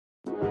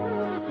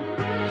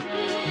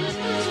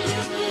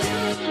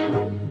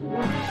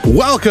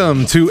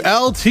Welcome to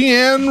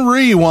LTN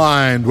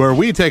Rewind, where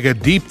we take a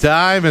deep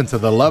dive into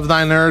the Love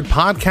Thy Nerd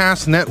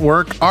podcast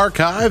network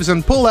archives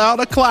and pull out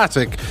a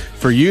classic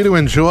for you to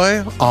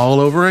enjoy all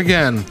over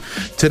again.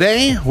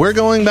 Today, we're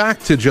going back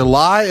to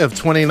July of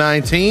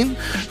 2019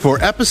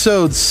 for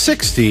episode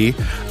 60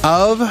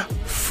 of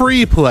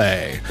Free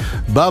Play.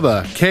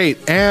 Bubba, Kate,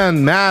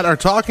 and Matt are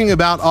talking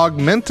about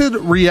augmented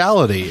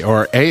reality,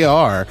 or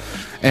AR,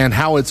 and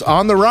how it's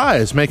on the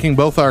rise, making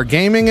both our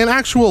gaming and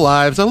actual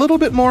lives a little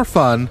bit more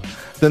fun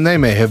than they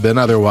may have been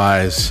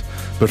otherwise.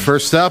 But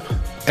first up,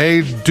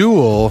 a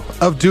duel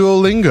of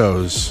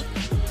Duolingos.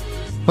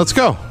 Let's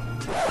go.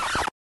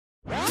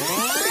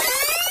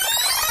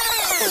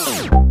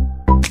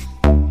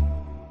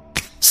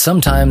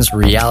 Sometimes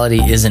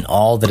reality isn't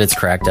all that it's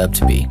cracked up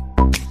to be.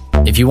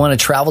 If you want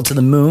to travel to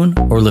the moon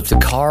or lift a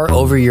car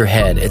over your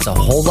head, it's a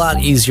whole lot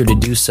easier to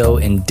do so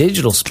in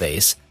digital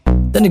space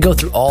than to go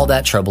through all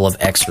that trouble of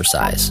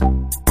exercise.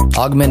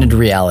 Augmented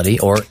reality,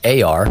 or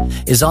AR,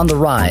 is on the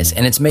rise,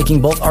 and it's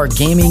making both our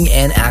gaming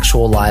and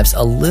actual lives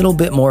a little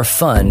bit more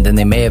fun than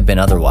they may have been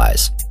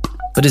otherwise.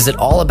 But is it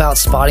all about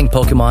spotting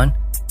Pokemon,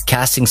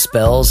 casting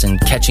spells, and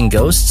catching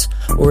ghosts?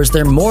 Or is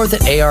there more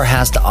that AR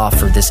has to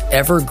offer this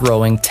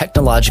ever-growing,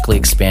 technologically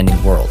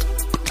expanding world?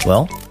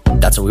 Well,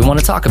 that's what we want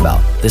to talk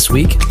about this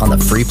week on the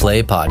Free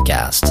Play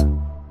Podcast.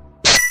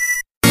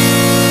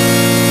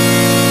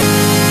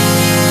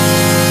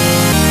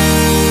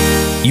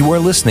 You are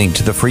listening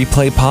to the Free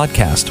Play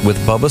Podcast with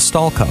Bubba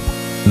Stallcup,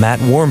 Matt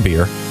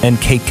Warmbier,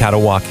 and Kate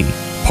Katawaki,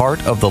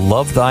 part of the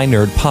Love Thy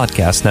Nerd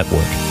Podcast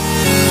Network.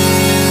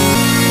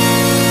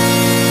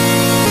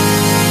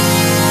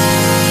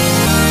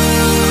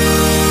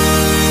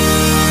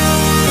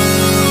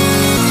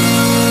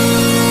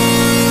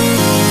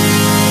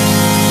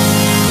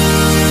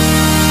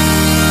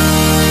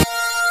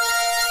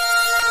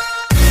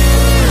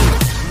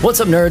 What's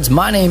up, nerds?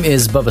 My name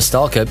is Bubba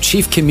Stallcup,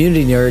 Chief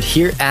Community Nerd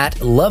here at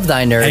Love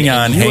Thy Nerd. Hang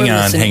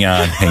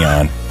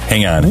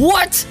on.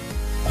 What?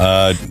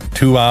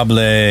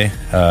 Tuable.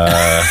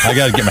 I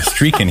gotta get my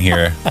streak in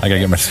here. I gotta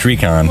get my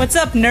streak on. What's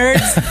up,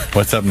 nerds?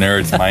 What's up,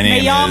 nerds? My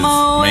name is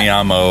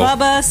Mayamo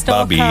Bubba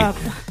Stallcup.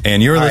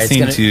 And you're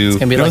listening it's to...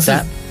 gonna be like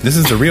that? This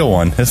is the real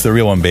one. This is the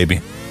real one, baby.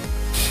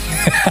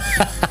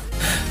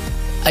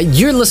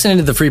 You're listening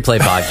to the Free Play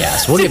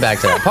Podcast. We'll get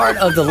back to that. Part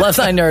of the Love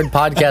Thy Nerd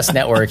Podcast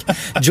Network.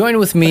 Join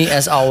with me,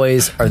 as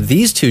always, are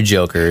these two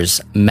jokers,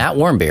 Matt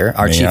Warmbier,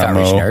 our Chief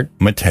Outreach Nerd.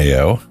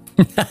 Mateo.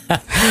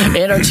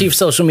 And our Chief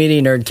Social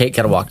Media Nerd, Kate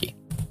Katawaki.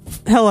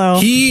 Hello.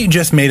 He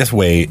just made us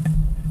wait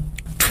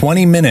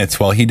 20 minutes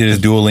while he did his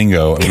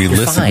Duolingo. And we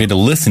had to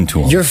listen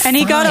to him. You're fine. And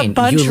he got a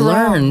bunch you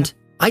wrong. Learned.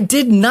 I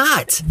did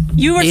not.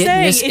 You were saying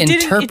it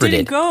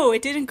misinterpreted.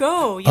 didn't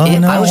go.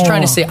 no. I was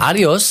trying to say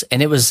adios,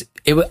 and it was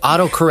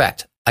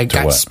autocorrect. I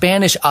got what?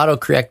 Spanish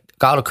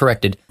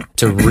autocorrected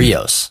to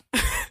Rios.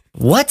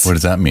 What? What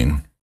does that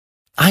mean?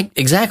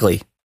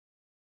 Exactly.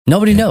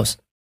 Nobody knows.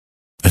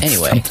 It's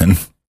Anyway. something.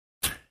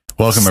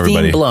 Welcome, Steam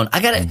everybody. blown.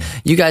 I got it.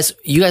 You guys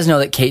know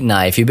that Kate and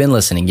I, if you've been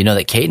listening, you know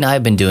that Kate and I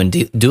have been doing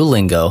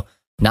Duolingo,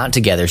 not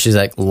together. She's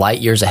like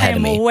light years ahead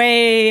of me. I'm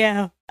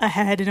way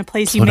ahead in a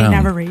place Slow you may down.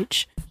 never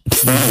reach.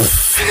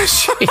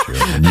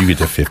 When you get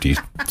to 50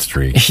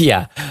 straight.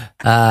 Yeah.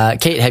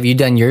 Kate, have you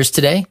done yours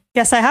today?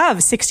 Yes, I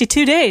have.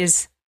 62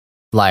 days.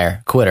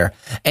 Liar, quitter.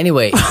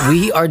 Anyway,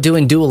 we are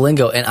doing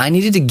Duolingo, and I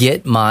needed to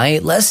get my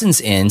lessons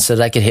in so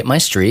that I could hit my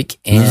streak.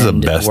 And This is the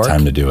best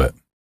time to do it.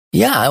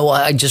 Yeah, well,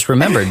 I just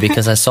remembered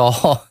because I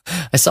saw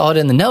it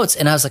in the notes,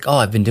 and I was like, oh,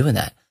 I've been doing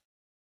that.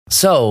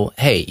 So,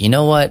 hey, you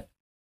know what?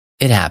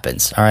 It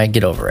happens. All right,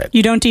 get over it.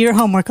 You don't do your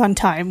homework on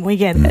time. We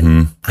get it.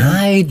 Mm-hmm.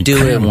 I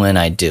do it when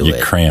I do You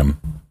it.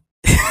 cram.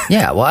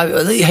 Yeah,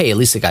 well, hey, at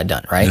least it got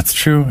done, right? That's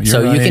true. You're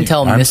So right. you can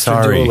tell I'm Mr.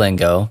 sorry.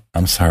 Duolingo.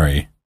 I'm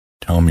sorry.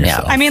 Tell him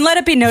yourself. I mean, let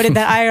it be noted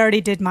that I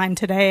already did mine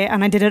today,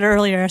 and I did it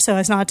earlier so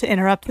as not to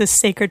interrupt this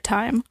sacred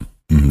time.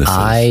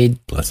 I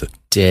bless it.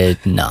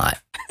 did not.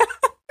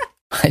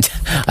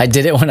 I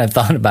did it when I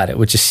thought about it,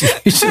 which is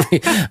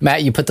usually,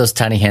 Matt, you put those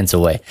tiny hands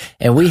away.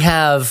 And we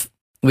have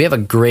a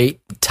great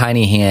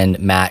tiny hand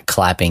Matt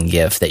clapping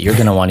gif that you're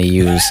going to want to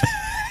use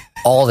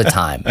all the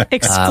time.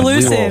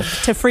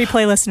 Exclusive to Free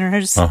Play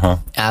listeners.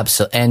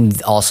 Absolutely. And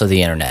also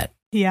the internet.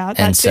 Yeah. And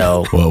That's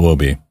so Well, it will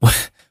be.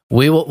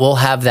 we'll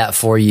have that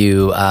for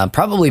you.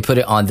 Probably put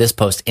it on this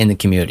post in the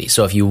community.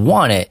 So if you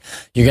want it,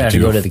 you're going to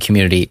have to go to the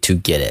community to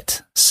get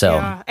it. So,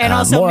 yeah. And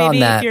also more maybe on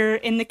that. if you're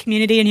in the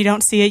community and you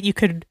don't see it, you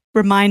could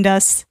remind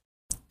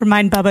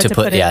Bubba to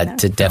put it in there.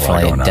 To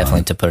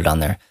definitely to put it on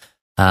there.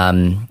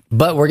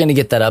 But we're going to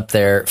get that up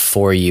there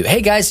for you.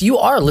 Hey guys, you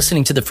are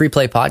listening to the Free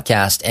Play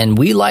Podcast, and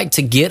we like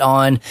to get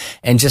on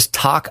and just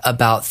talk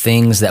about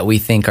things that we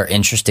think are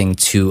interesting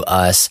to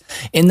us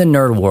in the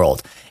nerd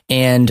world.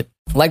 And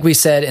like we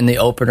said in the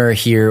opener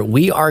here,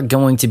 we are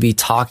going to be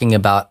talking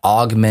about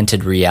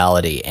augmented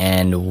reality,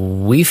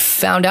 and we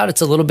found out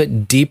it's a little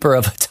bit deeper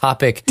of a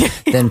topic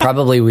than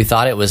probably we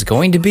thought it was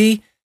going to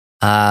be.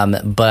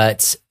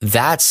 But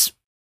that's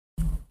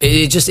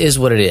it just is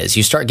what it is.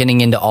 You start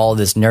getting into all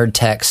this nerd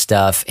tech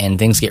stuff and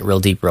things get real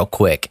deep real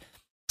quick.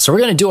 So we're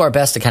going to do our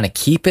best to kind of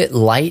keep it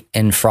light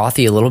and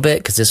frothy a little bit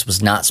because this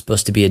was not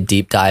supposed to be a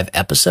deep dive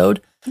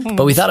episode,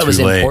 but we thought it was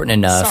important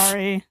enough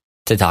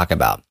to talk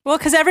about. Well,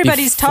 because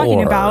everybody's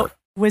talking about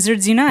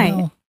Wizards Unite.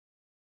 Well,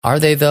 are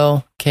they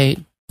though, Kate?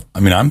 I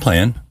mean, I'm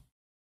playing.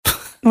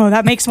 Well,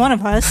 that makes one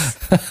of us.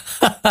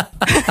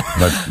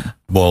 But,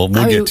 we'll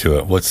get to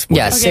it.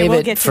 Save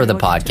it for the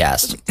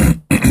podcast.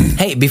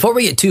 Hey, before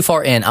we get too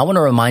far in, I want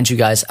to remind you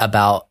guys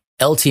about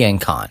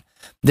LTN Con.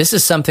 This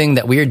is something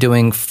that we are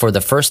doing for the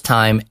first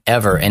time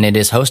ever, and it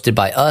is hosted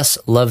by us,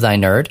 Love Thy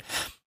Nerd.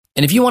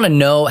 And if you want to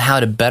know how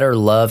to better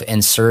love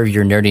and serve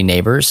your nerdy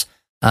neighbors,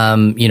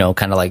 kind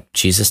of like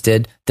Jesus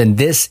did, then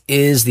this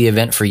is the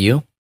event for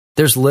you.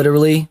 There's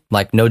literally,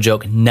 like, no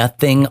joke,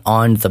 nothing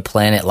on the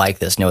planet like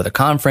this. No other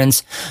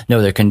conference, no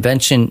other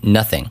convention,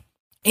 nothing.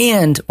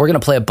 And we're going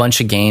to play a bunch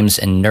of games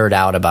and nerd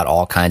out about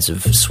all kinds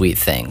of sweet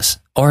things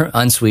or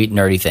unsweet,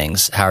 nerdy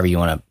things, however you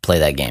want to play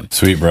that game.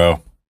 Sweet, bro.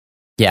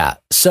 Yeah.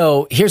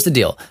 So here's the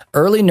deal.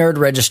 Early nerd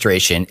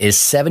registration is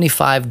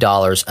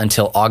 $75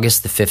 until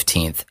August the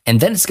 15th. And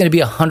then it's going to be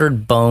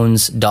 100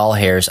 Bones Doll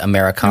Hairs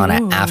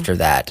Americana after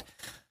that.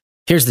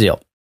 Here's the deal.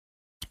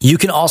 You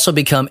can also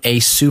become a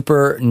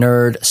super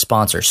nerd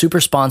sponsor,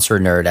 super sponsor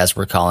nerd, as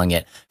we're calling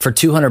it, for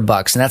 $200.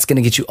 And that's going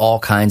to get you all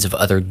kinds of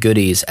other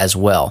goodies as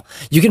well.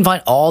 You can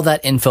find all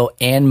that info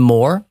and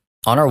more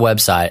on our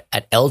website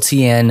at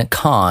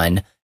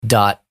ltncon.info.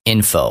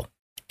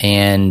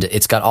 And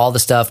it's got all the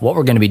stuff, what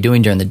we're going to be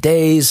doing during the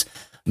days,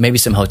 maybe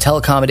some hotel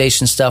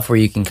accommodation stuff where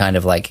you can kind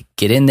of like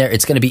get in there.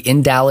 It's going to be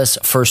in Dallas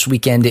first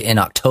weekend in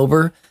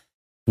October.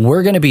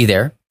 We're going to be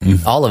there.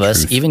 All of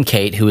us, even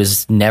Kate, who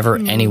is never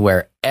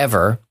anywhere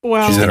ever.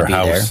 Well, she's at her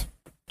house. There.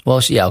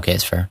 Well, okay,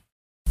 it's fair.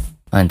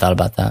 I hadn't thought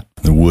about that.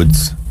 The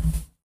woods.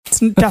 It's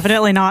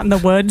definitely not in the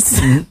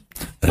woods.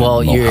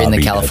 Well, you're in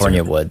the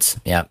California woods.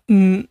 Yeah.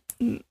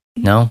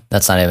 No,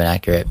 that's not even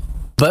accurate.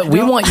 But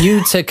we want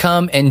you to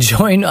come and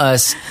join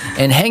us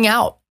and hang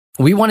out.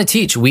 We want to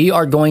teach. We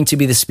are going to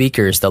be the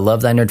speakers. The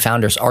Love Thy Nerd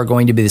founders are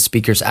going to be the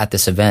speakers at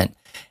this event.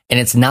 And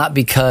it's not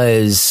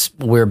because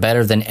we're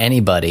better than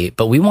anybody,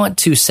 but we want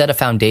to set a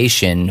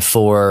foundation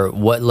for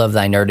what Love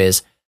Thy Nerd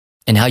is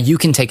and how you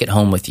can take it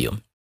home with you.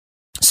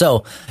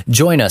 So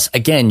join us.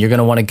 Again, you're going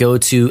to want to go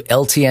to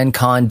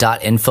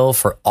ltncon.info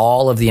for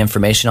all of the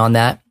information on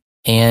that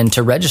and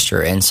to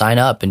register and sign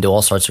up and do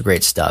all sorts of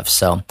great stuff.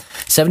 So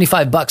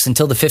 $75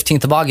 until the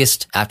 15th of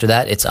August. After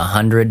that, it's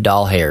 100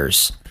 doll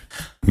hairs.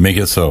 Make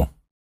it so.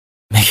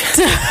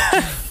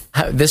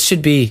 This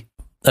should be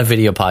a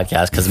video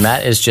podcast because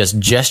Matt is just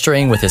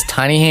gesturing with his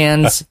tiny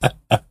hands.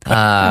 It's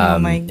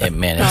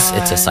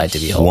a sight to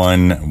behold.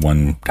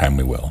 One time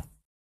we will.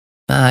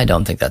 I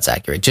don't think that's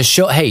accurate. Just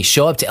show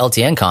up to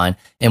LTNCon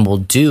and we'll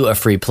do a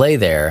free play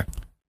there,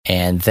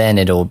 and then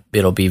it'll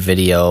be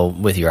video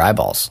with your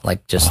eyeballs.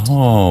 Like just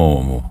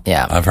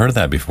yeah. I've heard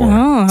that before.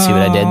 See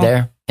what I did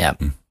there? Yeah.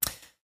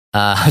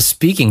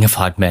 Speaking of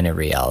augmented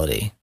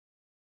reality.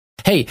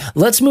 Hey,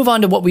 let's move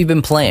on to what we've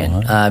been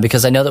playing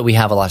because I know that we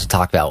have a lot to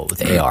talk about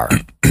with AR.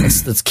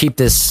 Let's keep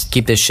this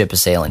ship a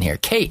sailing here.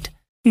 Kate,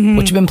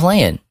 what you been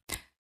playing?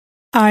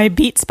 I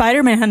beat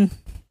Spider-Man.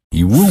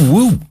 You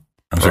woo.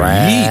 I'm sorry.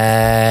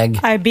 Brag.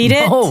 I beat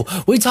it. Oh,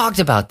 we talked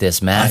about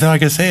this, Matt. I thought I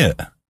could say it.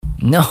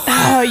 No.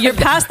 You're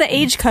past the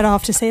age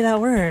cutoff to say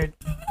that word.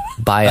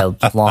 By a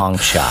long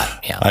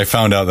shot. Yeah. I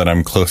found out that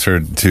I'm closer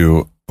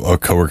to a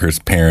coworker's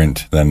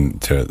parent than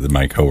to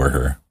my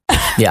coworker.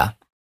 Yeah.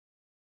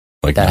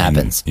 Like that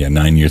happens. Yeah,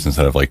 9 years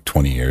instead of like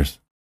 20 years.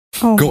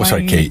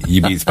 Sorry, Kate.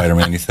 You beat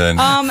Spider-Man, you said?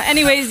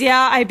 Anyways,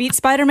 yeah, I beat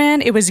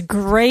Spider-Man. It was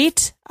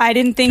great. I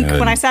didn't think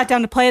when I sat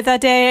down to play it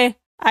that day,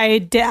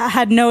 I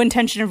had no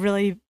intention of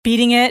really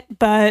beating it,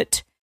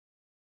 but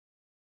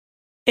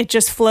it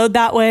just flowed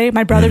that way.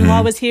 My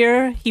brother-in-law was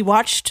here. He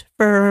watched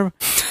for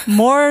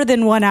more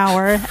than 1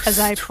 hour as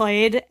I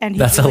played, and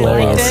he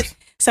really liked it.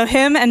 So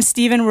him and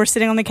Steven were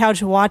sitting on the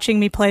couch watching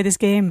me play this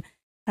game.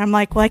 And I'm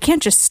like, well, I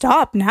can't just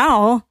stop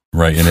now.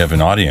 Right, and you have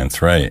an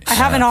audience, right? I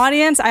have an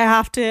audience. I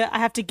have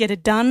to get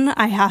it done.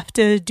 I have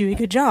to do a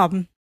good job.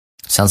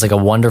 Sounds like a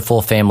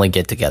wonderful family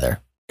get-together.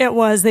 It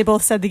was. They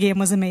both said the game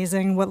was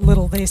amazing, what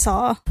little they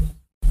saw.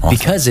 Awesome.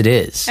 Because it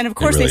is. And of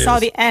course they saw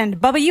the end.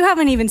 Bubba, you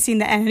haven't even seen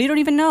the end. You don't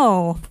even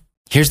know.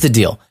 Here's the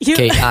deal.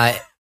 Kate,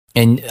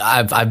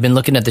 I've been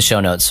looking at the show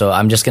notes, so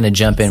I'm just going to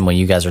jump in when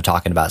you guys are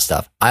talking about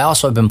stuff. I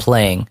also have been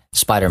playing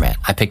Spider-Man.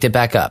 I picked it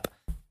back up.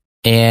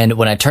 And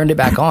when I turned it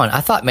back on,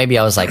 I thought maybe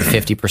I was like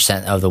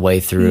 50% of the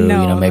way through,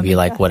 maybe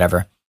like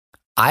whatever.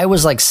 I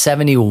was like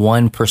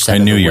 71%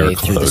 of the way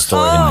through the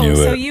story.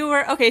 So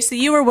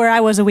you were where I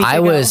was a week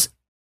ago.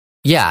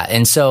 Yeah.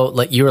 And so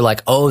like you were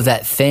like, oh,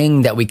 that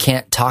thing that we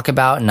can't talk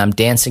about and I'm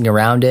dancing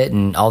around it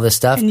and all this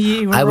stuff.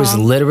 I was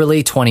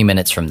literally 20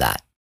 minutes from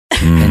that.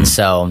 And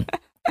so,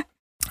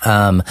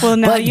 well,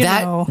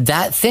 now but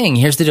that thing,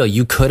 here's the deal.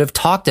 You could have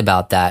talked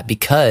about that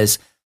because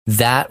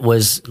that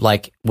was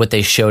like what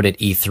they showed at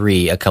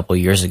E3 a couple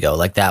years ago.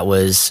 Like that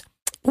was.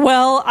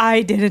 Well,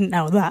 I didn't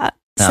know that.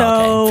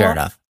 Okay, fair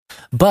enough.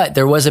 But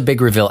there was a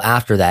big reveal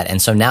after that.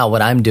 And so now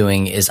what I'm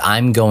doing is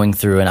I'm going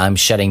through and I'm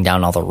shutting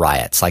down all the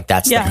riots. Like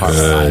that's the part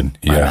where I'm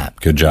at.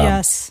 Good job.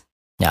 Yes.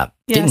 Yeah.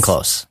 Getting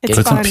close.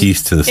 Put some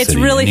peace to the city. It's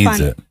really it needs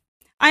fun. It.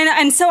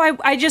 And so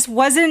I just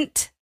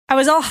wasn't, I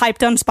was all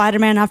hyped on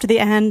Spider-Man after the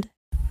end.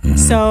 Mm-hmm.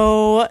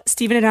 So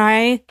Steven and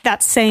I,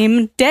 that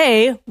same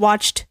day,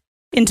 watched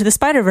Into the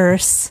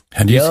Spider-Verse.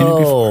 Had you seen it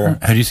before?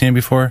 Had you seen it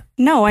before?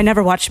 No, I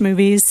never watched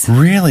movies.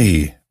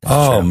 Really?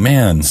 Oh,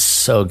 man.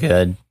 So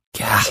good.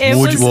 Yeah.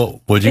 What'd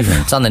you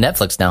think? It's on the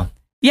Netflix now.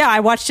 Yeah, I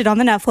watched it on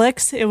the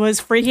Netflix. It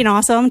was freaking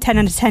awesome. 10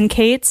 out of 10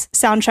 Kates.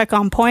 Soundtrack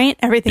on point.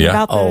 Everything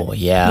about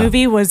the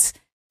movie was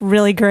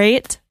really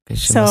great.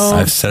 So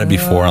I've said it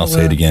before and I'll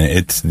say it again.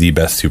 It's the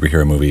best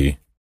superhero movie.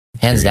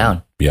 Hands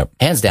down. Yep.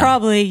 Hands down.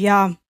 Probably,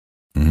 yeah.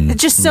 Mm-hmm.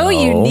 It's just so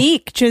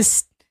unique.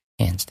 Just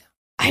hands down.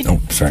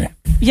 Sorry.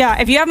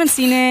 Yeah, if you haven't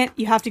seen it,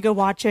 you have to go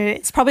watch it.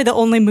 It's probably the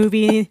only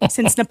movie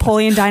since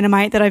Napoleon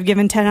Dynamite that I've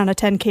given 10 out of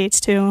 10 Kates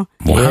to.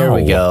 Wow. There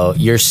we go.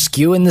 You're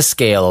skewing the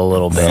scale a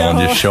little bit.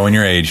 I'm just showing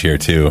your age here,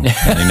 too.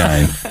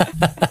 99.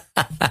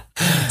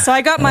 So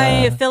I got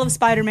my fill of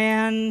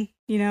Spider-Man,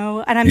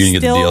 and I'm you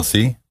didn't still... get the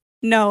DLC?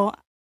 No.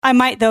 I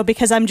might, though,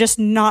 because I'm just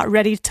not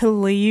ready to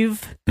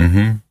leave.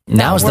 Mm-hmm.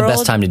 Now's the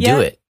best time to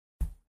do it.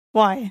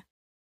 Why?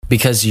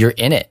 Because you're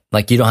in it.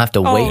 Like, you don't have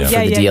to wait for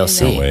the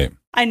DLC. Yeah. Wait.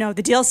 I know.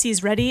 The DLC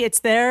is ready.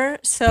 It's there.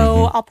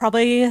 So I'll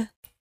probably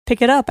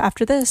pick it up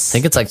after this. I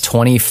think it's like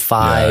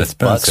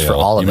 $25 for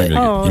all of it. You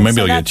might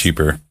be able to get it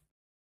cheaper.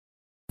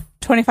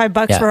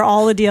 $25 for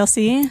all the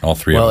DLC? All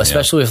three of them. Well, yeah.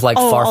 especially with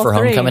Far From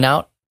Home coming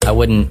out, I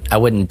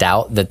wouldn't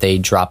doubt that they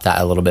drop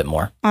that a little bit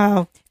more.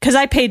 Oh, because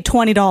I paid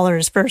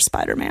 $20 for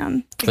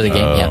Spider-Man. For the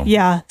game, yeah.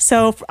 Yeah.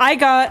 So I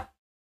got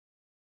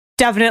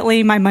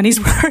definitely my money's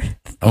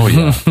worth. Oh,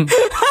 yeah.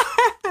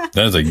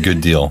 That is a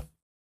good deal.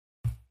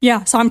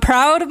 Yeah. So I'm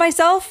proud of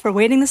myself for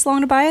waiting this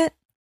long to buy it.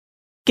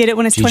 Get it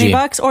when it's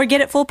 $20 or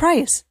get it full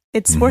price.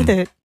 It's worth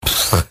it.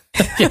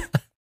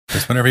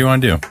 Just whatever you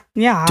want to do.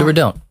 Yeah. Do or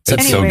don't.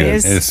 It's so good.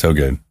 It is so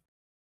good.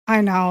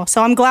 I know.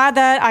 So I'm glad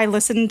that I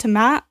listened to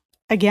Matt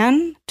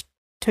again,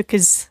 took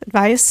his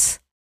advice.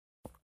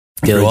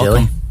 You're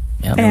welcome.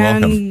 Yeah.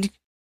 And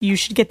you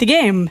should get the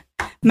game.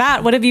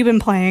 Matt, what have you been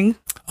playing?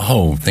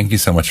 Oh, thank you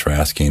so much for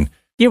asking.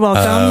 You're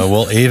welcome.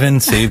 Well, Avon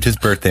saved his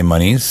birthday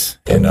monies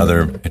and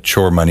other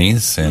chore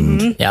monies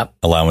and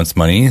allowance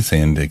monies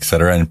and et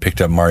cetera, and picked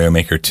up Mario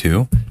Maker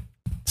 2.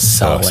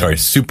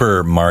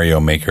 Super Mario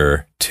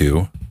Maker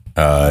 2.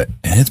 And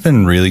it's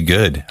been really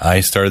good.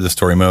 I started the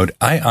story mode.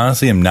 I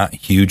honestly am not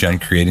huge on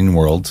creating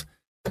worlds.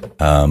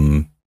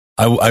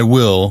 I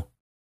will,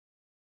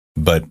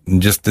 but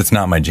it's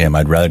not my jam.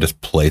 I'd rather just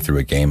play through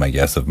a game, I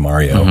guess, of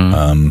Mario.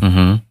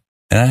 And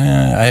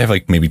I have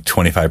like maybe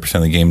 25%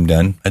 of the game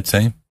done, I'd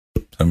say.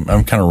 So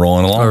I'm kind of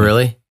rolling along. Oh,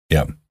 really?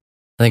 Yeah.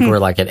 I think we're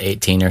like at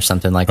 18 or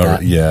something like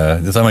that. Yeah.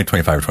 I'm like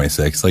 25 or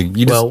 26. Like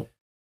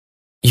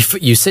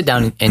you sit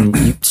down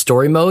and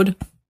story mode,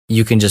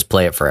 you can just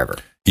play it forever.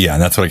 Yeah,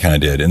 and that's what I kind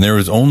of did. And there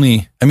was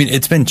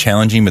it's been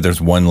challenging, but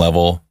there's one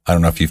level, I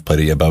don't know if you've played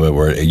it yet, Bubba,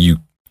 where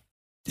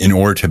in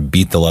order to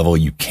beat the level,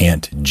 you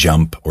can't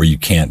jump or you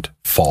can't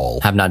fall.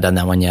 Have not done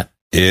that one yet.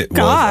 It was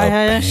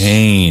a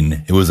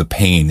pain. It was a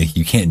pain.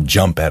 You can't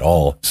jump at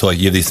all. So like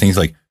you have these things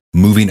like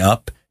moving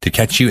up to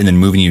catch you and then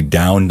moving you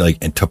down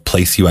and to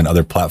place you on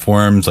other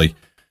platforms, like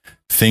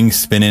things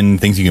spinning,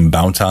 things you can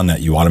bounce on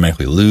that you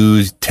automatically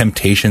lose.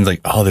 Temptations, like,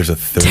 oh, there's a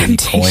 30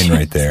 coin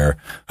right there.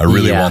 I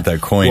really want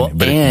that coin. Well,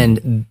 but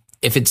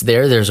if it's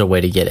there's a way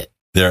to get it.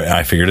 There,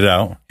 I figured it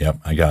out. Yep,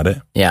 I got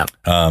it. Yeah.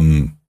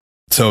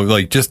 So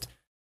like just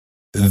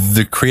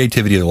the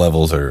creativity of the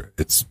levels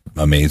it's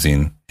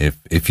amazing.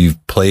 If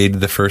you've played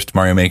the first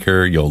Mario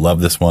Maker, you'll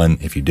love this one.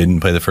 If you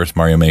didn't play the first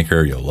Mario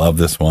Maker, you'll love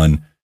this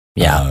one.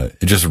 Yeah.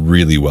 It's just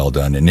really well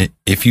done. And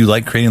if you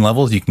like creating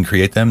levels, you can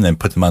create them and then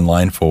put them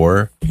online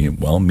for,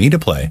 me to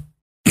play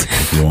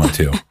if you want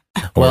to.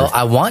 Well,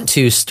 I want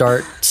to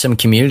start some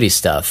community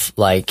stuff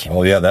like,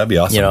 that'd be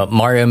awesome.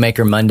 Mario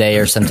Maker Monday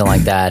or something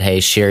like that. Hey,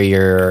 share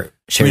your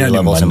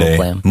levels and we'll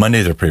play them.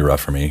 Mondays are pretty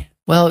rough for me.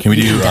 Well, can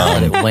we do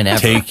whenever.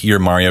 Take your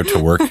Mario to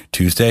work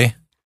Tuesday?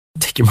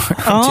 Take your Mario.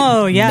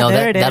 Oh, yeah,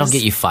 there it is. That'll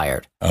get you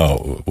fired.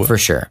 Oh, for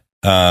sure.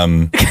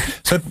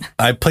 So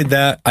I played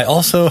that. I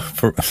also,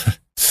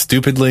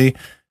 stupidly,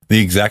 the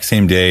exact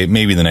same day,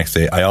 maybe the next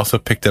day, I also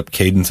picked up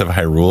Cadence of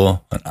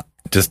Hyrule.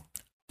 Just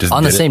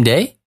on the same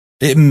day?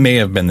 It may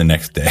have been the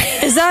next day.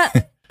 Is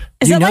that?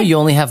 You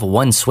only have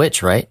one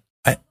Switch, right?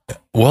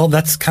 Well,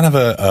 that's kind of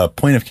a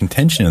point of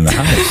contention in the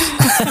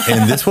house.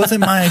 And this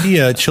wasn't my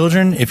idea.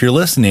 Children, if you're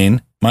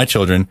listening, my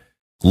children,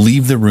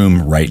 leave the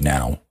room right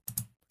now.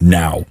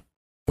 Now.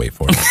 Wait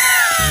for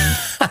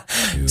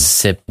it.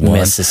 Sip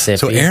Mississippi.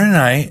 So Erin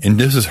and and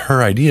this is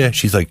her idea,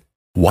 she's like,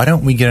 why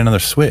don't we get another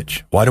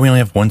Switch? Why do we only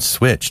have one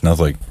Switch? And I was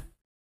like,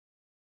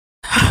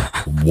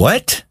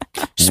 what?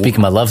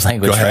 Speaking my love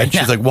language. Go ahead. Right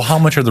She's like, well, how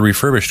much are the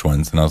refurbished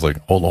ones? And I was like,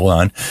 hold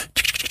on.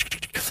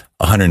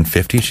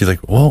 150. She's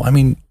like, well,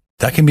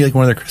 that can be like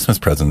one of their Christmas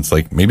presents,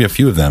 like maybe a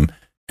few of them.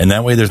 And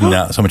that way there's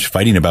not so much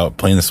fighting about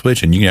playing the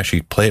Switch and you can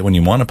actually play it when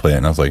you want to play it.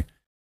 And I was like,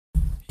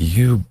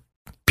 You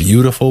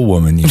beautiful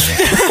woman, you.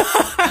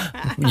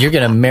 You're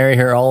gonna marry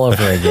her all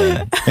over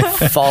again.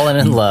 Falling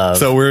in love.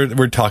 So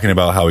we're talking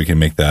about how we can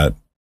make that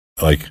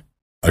like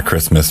a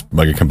Christmas,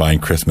 like a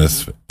combined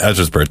Christmas.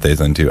 Ezra's birthday's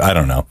then too. I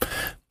don't know.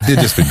 It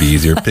just would be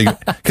easier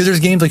because there's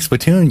games like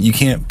Splatoon you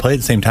can't play at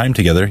the same time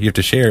together. You have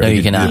to share. No,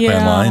 you cannot play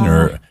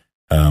online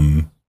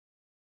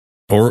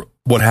or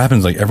what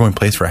happens? Like everyone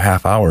plays for a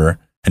half hour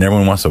and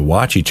everyone wants to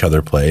watch each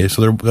other play.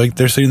 So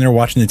they're sitting there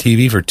watching the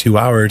TV for 2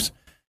 hours,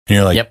 and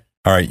you're like, yep.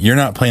 All right, you're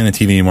not playing the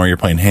TV anymore. You're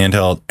playing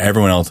handheld.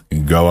 Everyone else,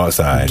 go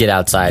outside. Get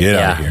outside. Get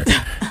out of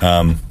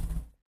here.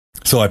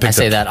 So I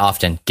say that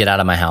often. Get out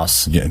of my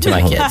house to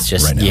my kids.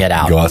 Just get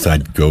out. Go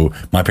outside. Go.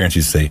 My parents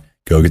used to say,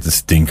 "Go get the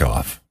stink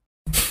off."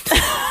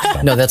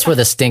 No, that's where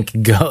the stink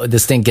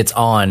gets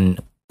on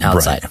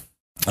outside.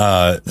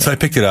 Right. So I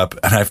picked it up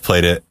and I've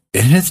played it,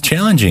 and it's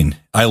challenging.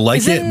 I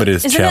like it, but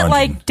it's challenging. Isn't it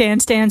like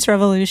Dance Dance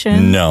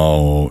Revolution?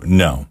 No.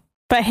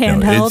 But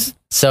handheld. No,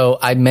 so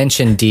I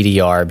mentioned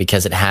DDR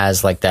because it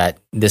has like that.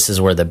 This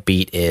is where the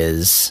beat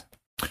is,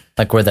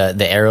 like where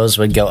the arrows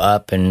would go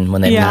up, and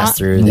when they pass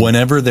through,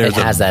 whenever there's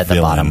it has that at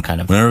the bottom, kind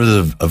of. Whenever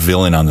there's a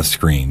villain on the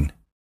screen,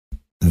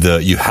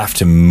 you have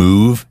to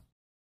move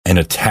and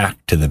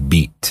attack to the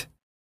beat.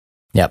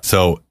 Yep.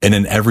 So, and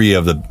then every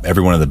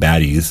one of the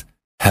baddies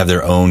have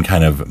their own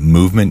kind of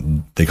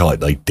movement. They call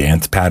it like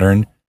dance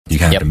pattern. You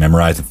kind of have to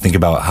memorize and think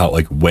about how,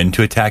 like, when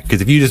to attack.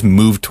 Because if you just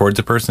move towards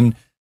a person,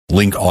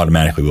 Link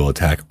automatically will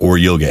attack, or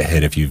you'll get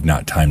hit if you've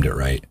not timed it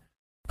right.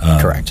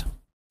 Correct.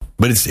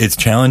 But it's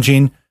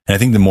challenging, and I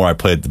think the more I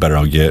play it, the better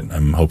I'll get.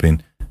 I'm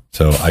hoping.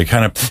 So I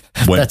kind of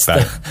went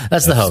back.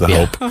 That's the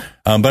hope.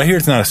 But I hear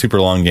it's not a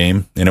super long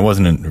game, and it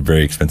wasn't a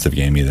very expensive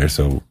game either.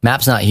 So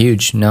map's not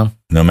huge. No,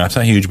 map's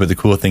not huge. But the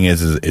cool thing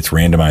is it's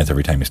randomized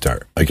every time you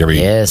start. Like every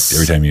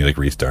time you like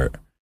restart.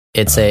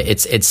 It's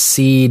it's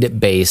seed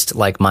based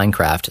like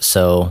Minecraft,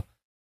 so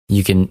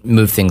you can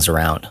move things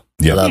around.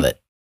 Yep. Love it.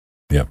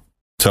 Yep.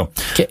 So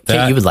Kate,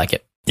 you would like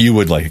it. You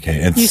would like it,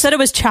 Kate. You said it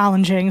was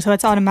challenging, so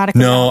it's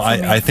automatically. No,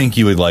 I think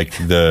you would like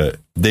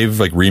they've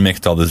like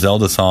remixed all the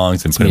Zelda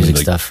songs and put music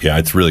like, stuff. Yeah,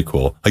 it's really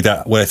cool. Like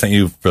that, what I sent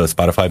you for the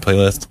Spotify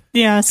playlist.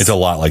 Yes. It's a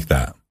lot like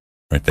that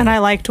right there. And I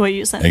liked what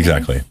you sent.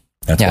 Exactly. Me.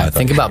 That's why I thought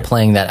think about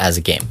playing that as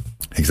a game.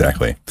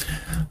 Exactly.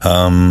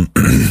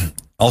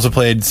 Also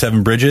played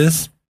Seven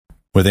Bridges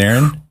with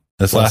Aaron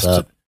this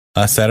last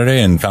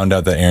Saturday and found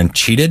out that Aaron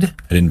cheated.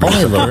 I didn't bring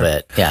only a little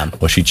bit. Yeah.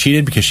 Well, she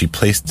cheated because she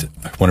placed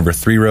one of her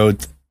 3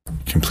 roads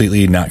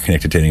completely not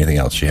connected to anything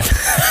else she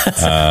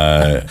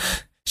had.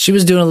 She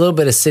was doing a little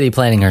bit of city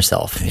planning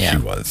herself. Yeah, she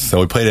was. So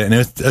we played it, and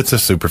it's a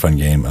super fun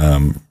game.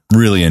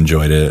 Really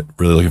enjoyed it.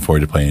 Really looking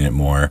forward to playing it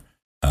more.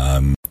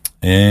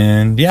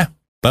 And yeah,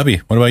 Bubby,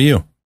 what about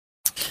you?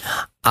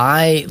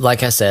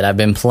 Like I said,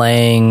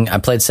 I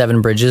played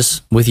Seven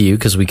Bridges with you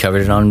because we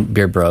covered it on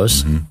Beard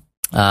Bros. Mm-hmm.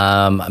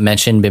 I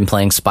mentioned been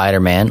playing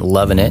Spider-Man,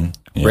 loving it.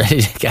 Yeah.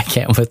 Ready to, I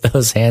can't with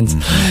those hands.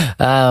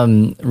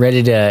 Mm-hmm.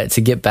 Ready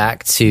to get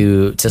back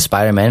to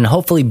Spider-Man and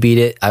hopefully beat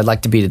it. I'd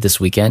like to beat it this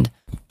weekend.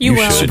 You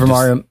will.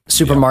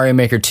 Super Mario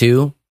Maker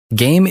 2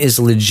 game is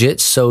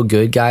legit so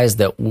good, guys,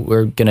 that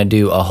we're gonna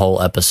do a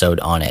whole episode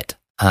on it.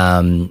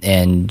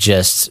 And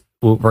just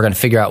we're gonna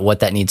figure out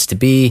what that needs to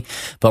be,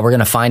 but we're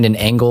gonna find an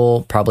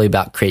angle probably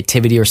about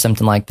creativity or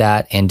something like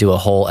that, and do a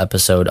whole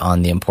episode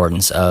on the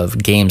importance of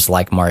games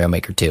like Mario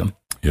Maker 2.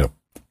 Yep.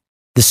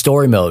 The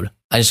story mode.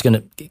 I'm just going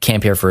to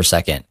camp here for a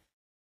second.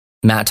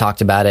 Matt talked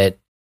about it.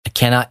 I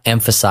cannot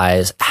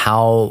emphasize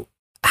how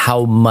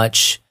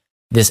much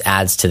this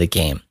adds to the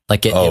game.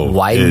 Like it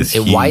widens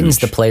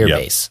the player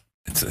base.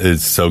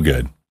 It's so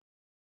good.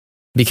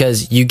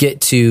 Because you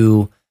get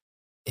to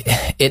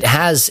it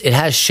has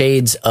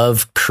shades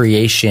of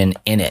creation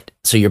in it.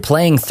 So you're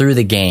playing through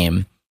the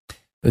game,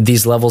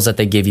 these levels that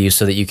they give you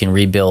so that you can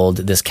rebuild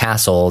this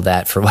castle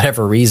that for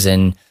whatever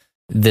reason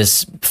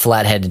this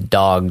flat-headed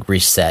dog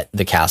reset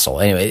the castle.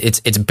 Anyway,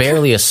 it's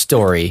barely a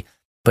story,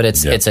 but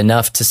it's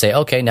enough to say,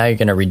 okay, now you're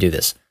going to redo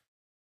this.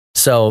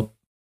 So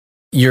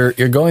you're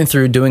going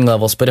through doing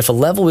levels, but if a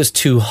level is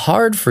too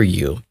hard for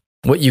you,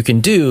 what you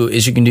can do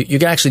is you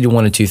can actually do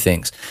one of two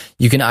things.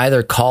 You can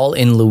either call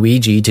in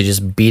Luigi to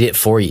just beat it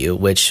for you,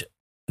 which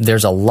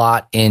there's a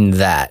lot in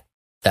that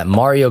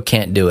Mario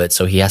can't do it,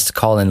 so he has to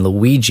call in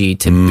Luigi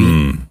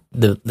to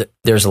beat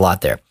there's a lot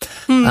there.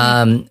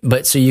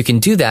 But so you can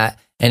do that,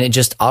 and it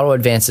just auto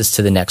advances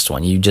to the next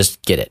one. You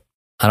just get it.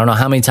 I don't know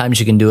how many times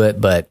you can do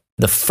it, but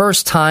the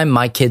first time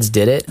my kids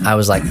did it, I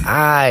was like,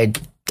 I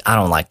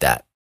don't like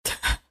that.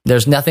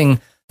 There's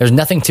nothing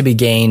to be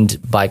gained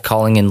by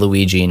calling in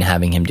Luigi and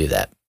having him do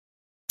that.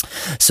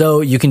 So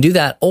you can do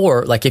that,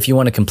 or like if you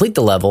want to complete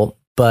the level,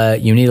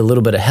 but you need a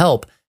little bit of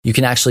help, you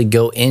can actually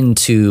go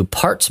into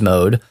parts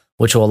mode,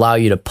 which will allow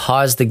you to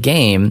pause the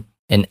game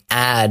and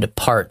add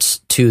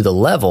parts to the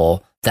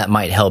level that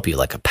might help you,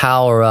 like a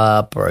power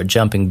up or a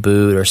jumping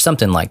boot or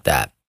something like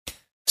that.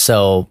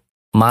 So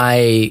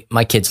my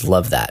kids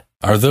love that.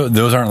 Are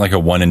those aren't like a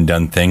one and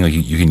done thing? Like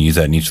you can use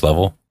that in each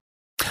level?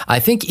 I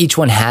think each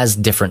one has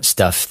different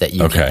stuff that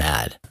you can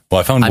add.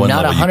 Well, I found one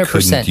level you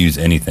couldn't use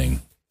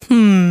anything.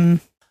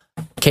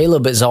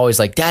 Caleb is always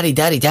like,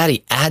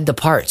 Daddy, add the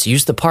parts,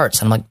 use the parts.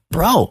 And I'm like,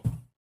 bro,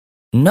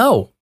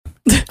 no,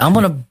 I'm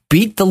going to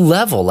beat the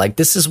level. Like,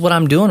 this is what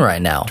I'm doing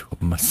right now.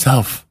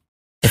 Myself.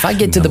 If I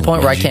get to the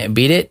point where I can't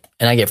beat it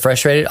and I get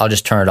frustrated, I'll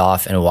just turn it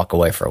off and walk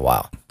away for a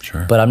while.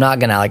 Sure. But I'm not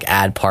going to like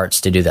add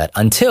parts to do that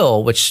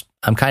until, which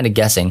I'm kind of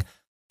guessing,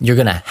 you're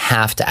going to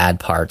have to add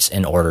parts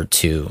in order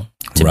to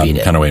beat it.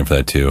 I'm kind of waiting for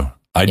that too.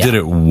 I did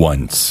it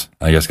once.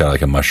 I just got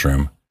like a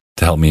mushroom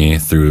to help me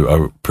through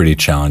a pretty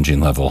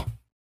challenging level.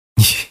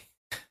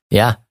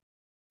 Yeah.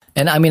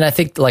 And I mean, I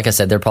think, like I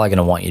said, they're probably going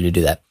to want you to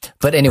do that.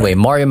 But anyway,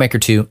 Mario Maker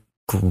 2,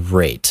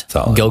 great.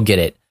 Solid. Go get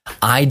it.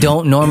 I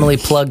don't normally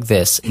plug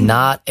this,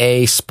 not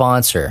a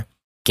sponsor.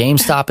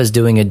 GameStop is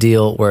doing a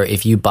deal where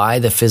if you buy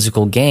the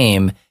physical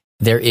game,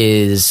 there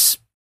is,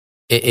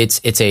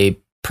 it's a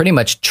pretty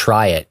much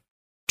trial,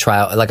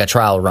 like a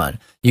trial run.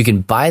 You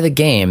can buy the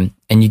game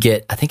and you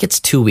get, I think it's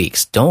 2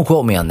 weeks. Don't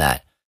quote me on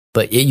that.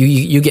 But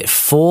you get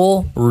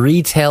full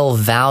retail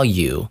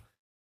value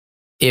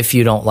if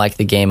you don't like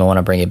the game and want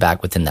to bring it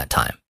back within that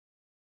time.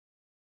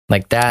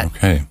 Like that.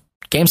 Okay.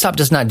 GameStop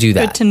does not do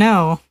that. Good to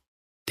know.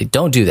 They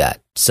don't do that.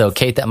 So,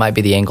 Kate, that might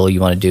be the angle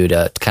you want to do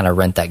to kind of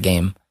rent that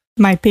game.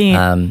 Might be.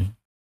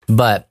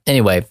 But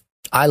anyway,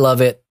 I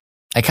love it.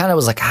 I kind of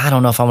was like, I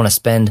don't know if I want to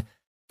spend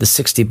the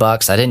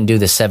 $60. I didn't do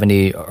the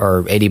 $70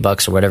 or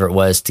 $80 or whatever it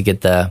was to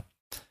get the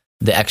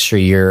extra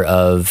year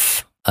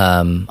of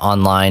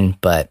online,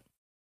 but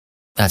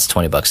that's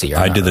 $20 a year.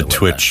 I did the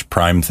Twitch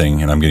Prime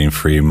thing, and I'm getting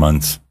free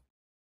months.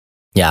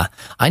 Yeah,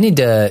 I need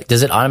to.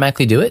 Does it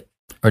automatically do it,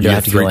 or do I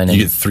have to go in?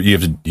 You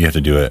have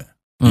to do it.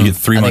 You get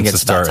 3 months to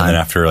start, and then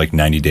after like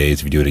 90 days,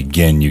 if you do it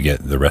again, you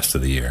get the rest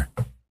of the year.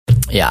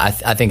 Yeah,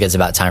 I think it's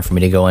about time for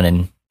me to go in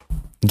and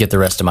get the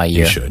rest of my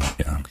year. You should,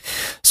 yeah.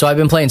 So I've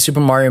been playing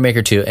Super Mario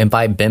Maker 2, and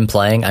by been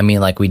playing, I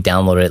mean like we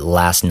downloaded it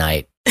last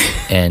night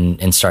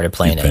and started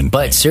playing it.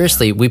 But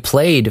seriously, we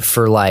played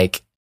for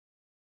like,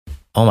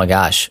 oh my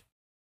gosh,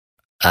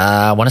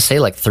 I want to say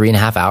like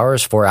 3.5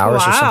 hours, 4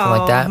 hours or something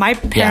like that. My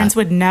parents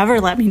would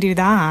never let me do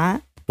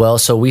that. Well,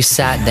 so we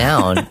sat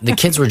down. The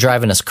kids were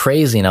driving us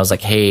crazy, and I was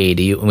like, "Hey,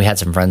 and we had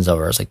some friends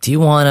over. I was like, do you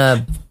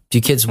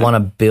kids want to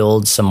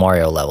build some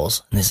Mario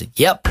levels?" And they said,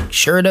 "Yep,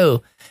 sure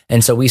do."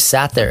 And so we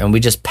sat there and we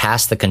just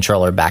passed the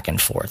controller back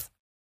and forth.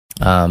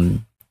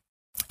 And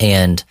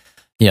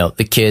you know,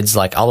 the kids,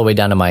 like all the way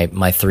down to my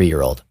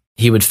 3-year-old,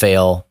 he would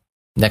fail.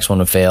 Next one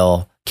would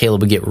fail.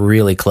 Caleb would get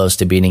really close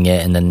to beating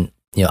it, and then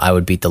I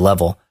would beat the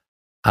level.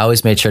 I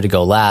always made sure to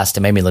go last.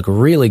 It made me look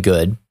really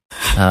good.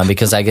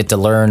 Because I get to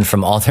learn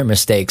from all their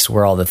mistakes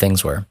where all the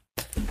things were.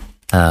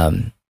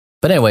 But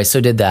anyway,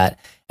 so did that.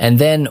 And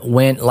then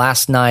went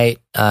last night,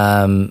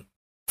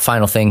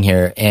 final thing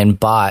here, and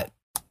bought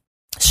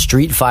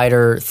Street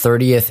Fighter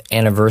 30th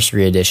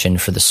Anniversary Edition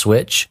for the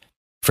Switch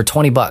for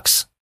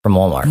 $20 from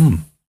Walmart.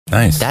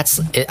 Nice.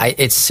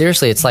 It's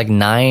seriously, it's like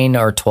 9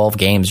 or 12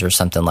 games or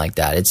something like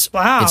that. It's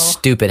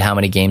stupid how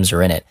many games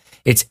are in it.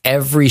 It's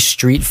every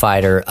Street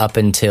Fighter up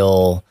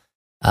until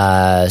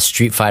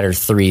Street Fighter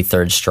 3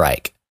 Third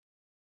Strike.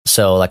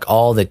 So like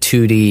all the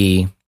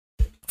 2D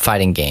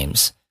fighting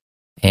games.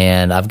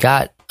 And I've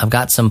got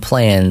some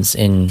plans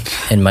in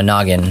my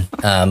noggin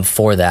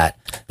for that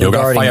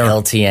regarding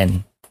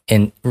LTN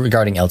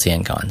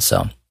Con.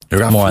 So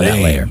more on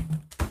that later.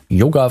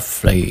 Yoga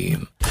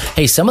Flame.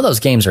 Hey, some of those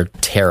games are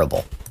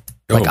terrible.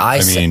 Like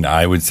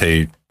I would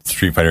say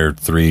Street Fighter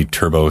 3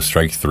 Turbo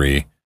Strike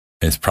 3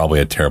 is probably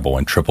a terrible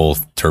one. Triple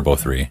Turbo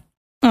 3.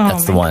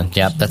 That's the one.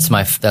 Yep, that's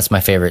my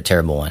favorite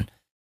terrible one.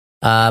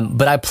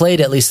 But I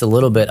played at least a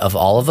little bit of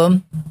all of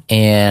them,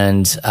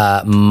 and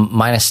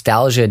my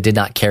nostalgia did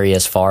not carry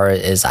as far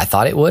as I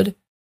thought it would.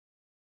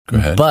 Go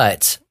ahead.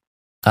 But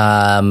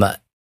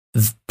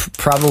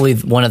probably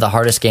one of the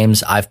hardest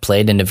games I've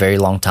played in a very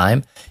long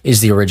time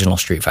is the original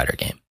Street Fighter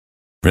game.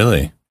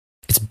 Really?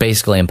 It's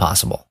basically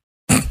impossible.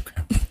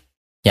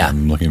 Yeah,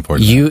 I'm looking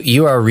forward to that.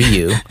 You are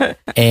Ryu,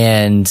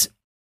 and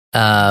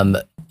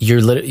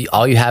you're literally,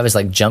 all you have is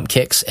like jump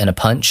kicks and a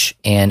punch,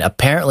 and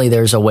apparently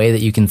there's a way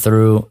that you can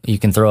throw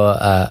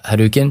a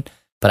Hadouken,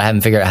 but I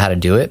haven't figured out how to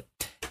do it.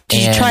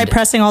 Did you try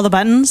pressing all the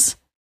buttons?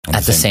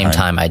 At the same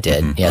time I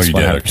did. Mm-hmm. Yes,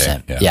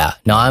 100%. Okay. Yeah.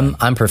 No,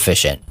 I'm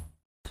proficient.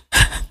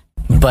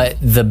 But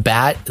the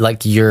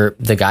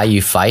the guy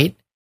you fight,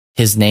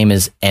 his name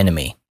is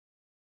Enemy.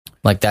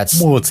 Like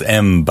that's it's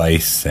M.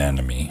 Bice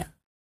Enemy.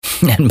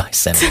 And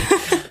Bice Enemy.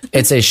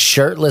 It's a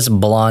shirtless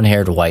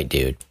blonde-haired white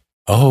dude.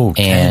 Oh,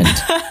 okay.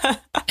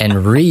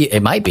 And Ryu,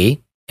 it might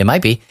be,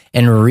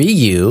 and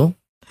Ryu,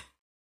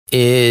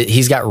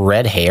 he's got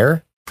red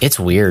hair. It's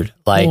weird.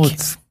 Like,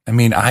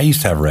 I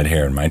used to have red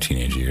hair in my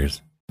teenage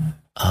years.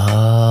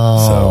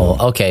 Oh,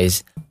 so. Okay.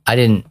 I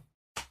didn't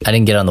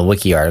get on the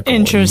wiki article.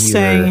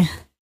 Interesting.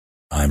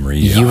 I'm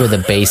Ryu. You were the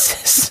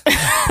basis.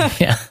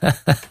 Yeah.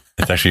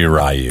 It's actually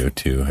Ryu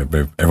too.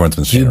 Everyone's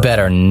been saying you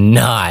better wrong.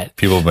 Not.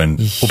 People have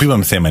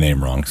been saying my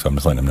name wrong, so I'm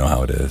just letting them know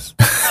how it is.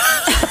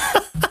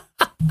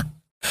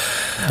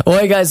 Well,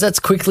 hey guys, that's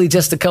quickly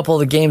just a couple of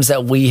the games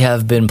that we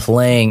have been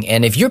playing.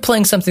 And if you're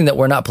playing something that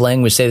we're not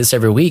playing, we say this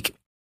every week,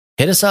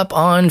 hit us up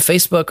on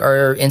Facebook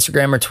or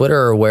Instagram or Twitter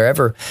or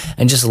wherever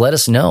and just let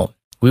us know.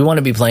 We want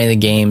to be playing the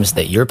games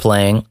that you're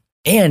playing.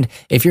 And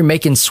if you're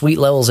making sweet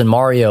levels in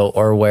Mario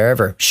or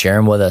wherever, share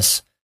them with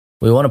us.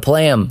 We want to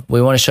play them.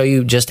 We want to show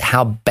you just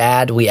how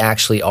bad we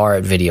actually are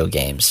at video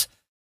games.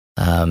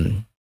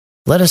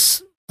 Let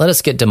us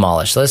get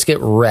demolished. Let us get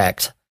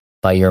wrecked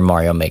by your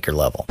Mario Maker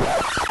level.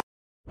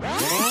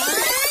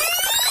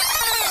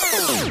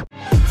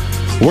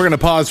 We're going to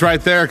pause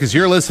right there because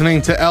you're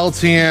listening to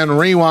LTN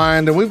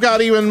Rewind, and we've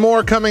got even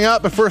more coming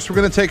up. But first, we're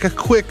going to take a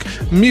quick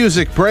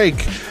music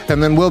break,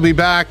 and then we'll be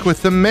back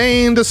with the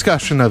main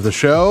discussion of the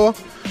show.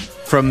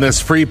 From this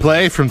free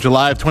play from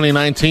July of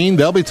 2019,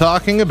 they'll be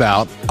talking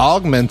about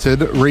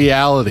augmented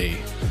reality.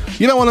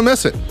 You don't want to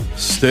miss it.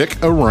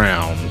 Stick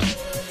around.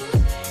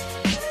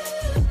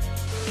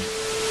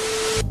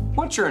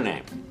 What's your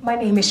name? My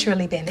name is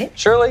Shirley Bennett.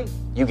 Shirley,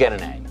 you get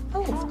an A.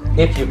 Oh.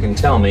 If you can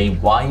tell me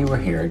why you were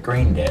here at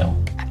Greendale.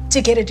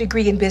 To get a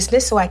degree in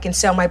business so I can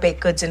sell my baked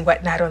goods and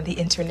whatnot on the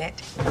internet.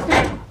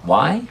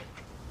 Why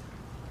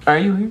are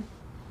you here?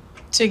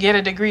 To get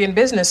a degree in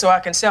business so I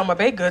can sell my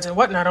baked goods and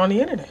whatnot on the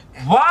internet.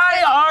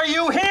 Why are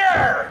you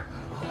here?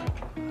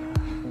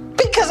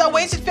 Because I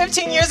wasted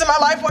 15 years of my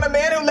life on a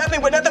man who left me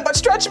with nothing but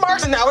stretch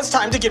marks, and now it's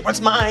time to get what's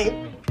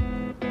mine.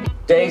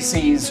 Day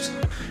seized.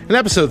 In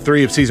episode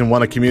 3 of season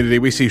 1 of Community,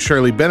 we see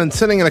Shirley Bennett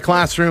sitting in a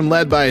classroom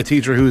led by a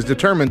teacher who is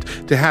determined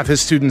to have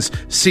his students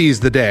seize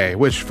the day,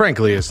 which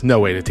frankly is no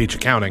way to teach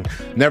accounting.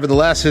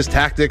 Nevertheless, his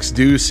tactics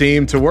do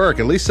seem to work,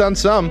 at least on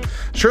some.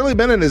 Shirley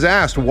Bennett is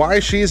asked why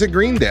she is at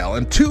Greendale,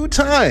 and 2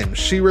 times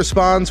she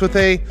responds with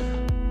a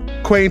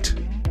quaint,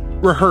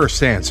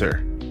 rehearsed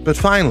answer. But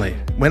finally,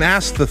 when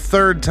asked the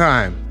 3rd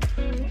time,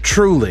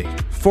 truly,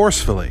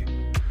 forcefully,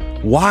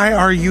 why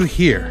are you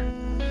here?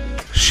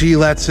 She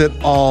lets it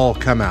all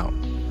come out.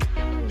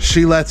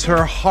 She lets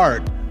her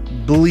heart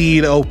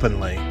bleed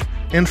openly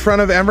in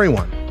front of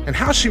everyone. And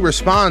how she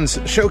responds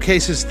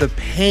showcases the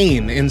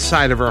pain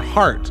inside of her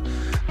heart,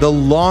 the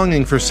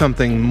longing for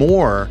something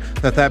more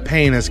that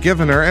pain has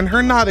given her, and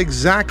her not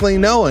exactly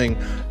knowing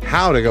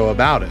how to go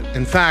about it.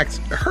 In fact,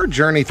 her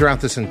journey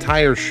throughout this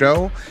entire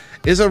show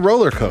is a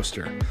roller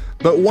coaster,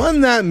 but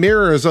one that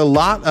mirrors a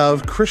lot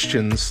of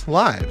Christians'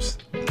 lives.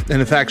 And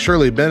in fact,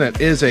 Shirley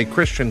Bennett is a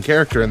Christian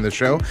character in the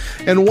show,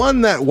 and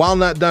one that, while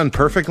not done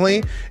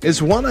perfectly,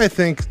 is one I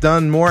think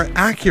done more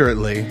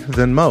accurately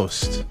than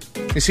most.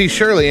 You see,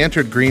 Shirley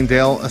entered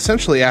Greendale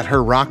essentially at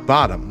her rock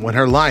bottom, when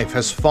her life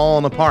has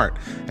fallen apart,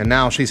 and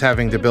now she's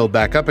having to build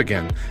back up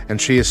again,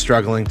 and she is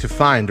struggling to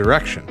find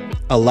direction.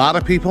 A lot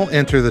of people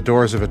enter the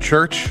doors of a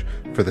church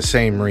for the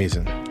same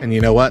reason. And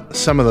you know what?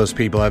 Some of those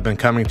people have been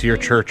coming to your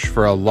church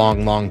for a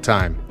long, long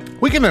time.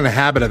 We get in a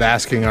habit of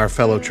asking our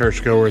fellow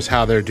churchgoers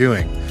how they're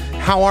doing.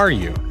 How are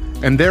you?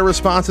 And their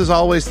response is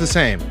always the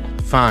same.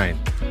 Fine.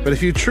 But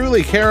if you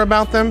truly care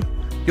about them,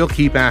 you'll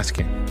keep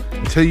asking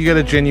until you get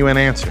a genuine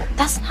answer.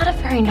 That's not a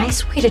very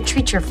nice way to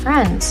treat your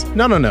friends.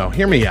 No.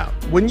 Hear me out.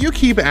 When you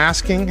keep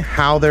asking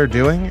how they're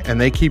doing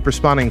and they keep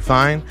responding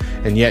fine,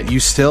 and yet you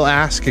still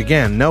ask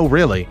again, no,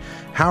 really,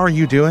 how are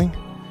you doing?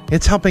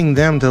 It's helping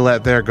them to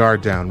let their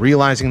guard down,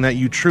 realizing that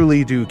you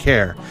truly do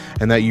care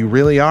and that you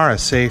really are a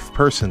safe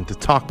person to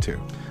talk to.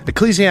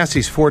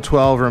 Ecclesiastes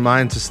 4:12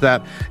 reminds us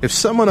that if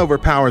someone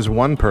overpowers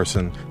one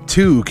person,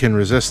 2 can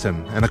resist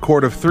him, and a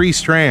cord of 3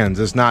 strands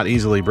is not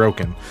easily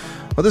broken.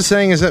 What this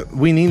saying is that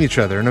we need each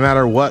other no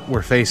matter what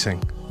we're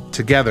facing.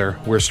 Together,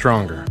 we're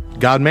stronger.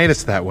 God made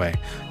us that way.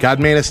 God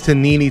made us to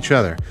need each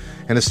other.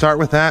 And to start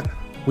with that,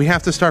 we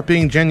have to start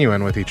being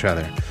genuine with each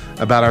other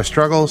about our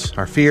struggles,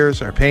 our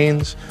fears, our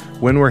pains,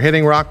 when we're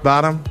hitting rock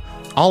bottom,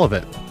 all of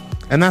it.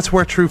 And that's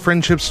where true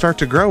friendships start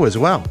to grow as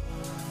well.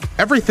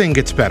 Everything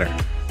gets better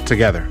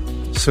together.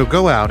 So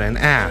go out and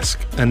ask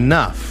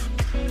enough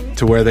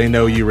to where they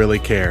know you really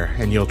care,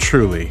 and you'll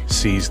truly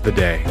seize the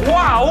day.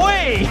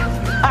 Wowee!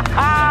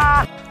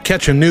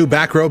 Catch a new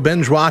Back Row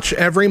Binge Watch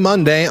every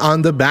Monday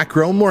on the Back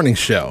Row Morning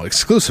Show,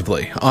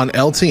 exclusively on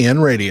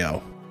LTN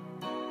Radio.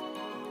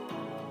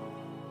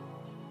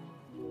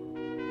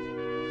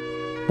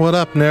 What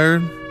up,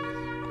 nerd?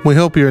 We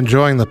hope you're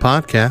enjoying the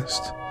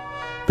podcast.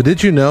 But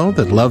did you know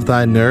that Love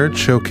Thy Nerd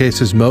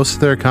showcases most of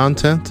their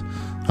content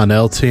on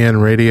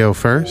LTN Radio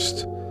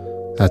first?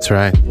 That's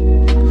right.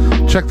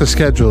 Check the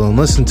schedule and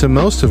listen to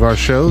most of our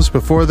shows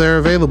before they're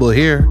available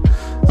here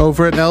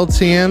over at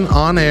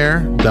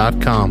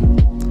ltnonair.com.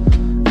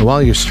 And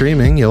while you're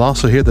streaming, you'll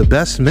also hear the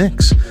best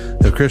mix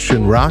of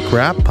Christian rock,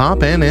 rap,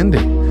 pop, and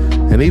indie,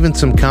 and even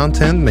some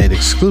content made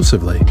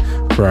exclusively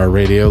for our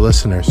radio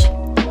listeners.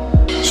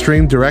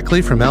 Stream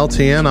directly from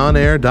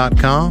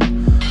ltnonair.com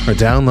or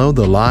download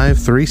the Live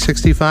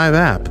 365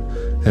 app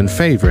and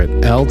favorite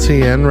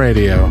LTN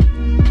Radio.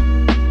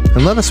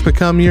 And let us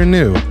become your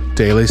new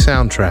daily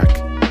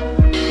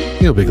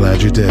soundtrack. You'll be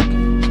glad you did.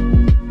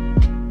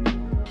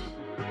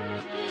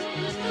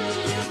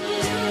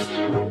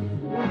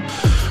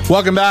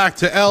 Welcome back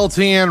to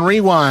LTN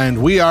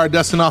Rewind. We are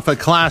dusting off a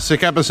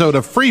classic episode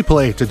of Free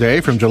Play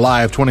today from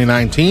July of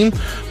 2019,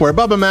 where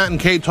Bubba, Matt, and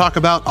Kate talk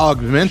about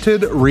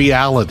augmented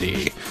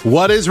reality.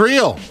 What is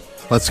real?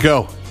 Let's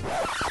go.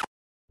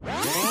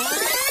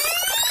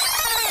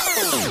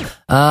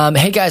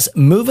 Hey guys,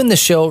 moving the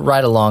show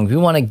right along, we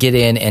want to get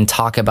in and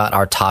talk about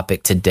our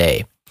topic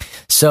today.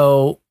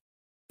 So,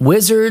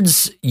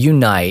 Wizards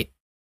Unite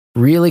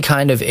really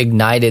kind of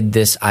ignited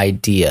this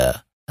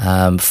idea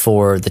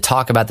for the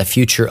talk about the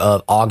future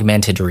of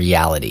augmented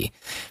reality.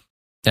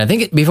 And I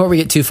think before we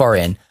get too far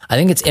in, I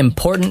think it's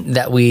important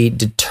that we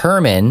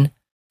determine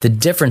the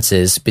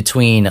differences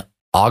between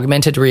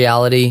augmented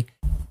reality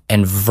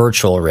and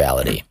virtual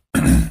reality.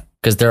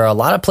 Because there are a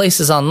lot of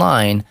places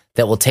online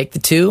that will take the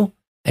two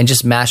and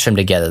just mash them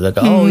together. They'll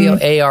go,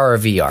 AR or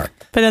VR.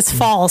 But that's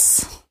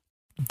false.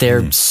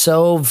 They're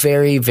so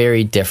very,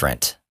 very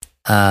different.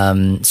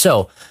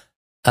 Virtual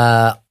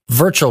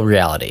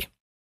reality.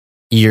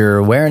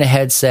 You're wearing a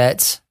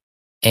headset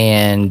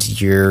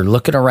and you're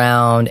looking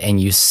around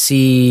and you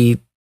see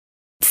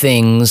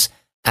things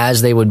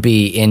as they would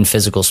be in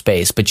physical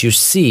space, but you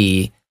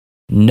see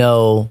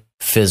no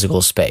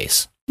physical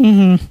space.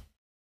 Mm-hmm.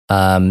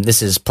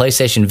 This is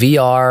PlayStation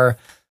VR.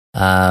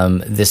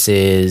 This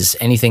is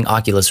anything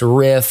Oculus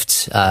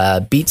Rift,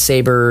 Beat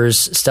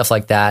Sabers, stuff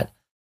like that.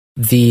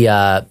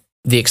 The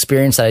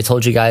experience that I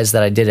told you guys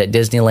that I did at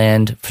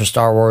Disneyland for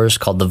Star Wars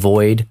called The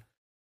Void,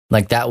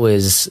 like that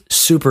was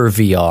super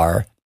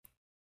VR,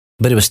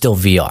 but it was still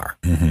VR.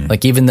 Mm-hmm.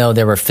 Like even though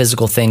there were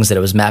physical things that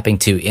it was mapping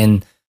to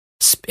in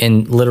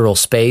literal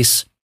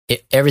space,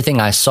 everything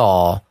I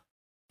saw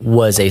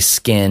was a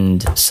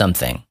skinned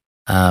something.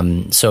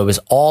 So it was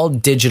all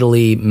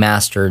digitally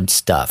mastered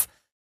stuff.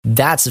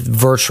 That's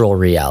virtual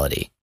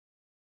reality.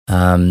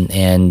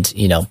 And,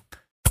 you know,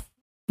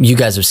 you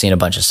guys have seen a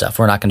bunch of stuff.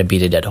 We're not going to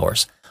beat a dead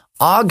horse.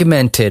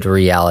 Augmented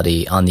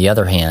reality, on the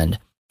other hand,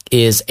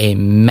 is a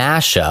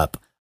mashup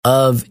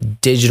of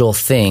digital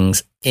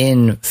things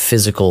in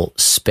physical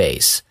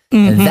space.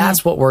 Mm-hmm. And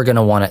that's what we're going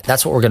to want to,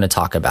 that's what we're going to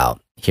talk about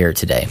here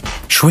today.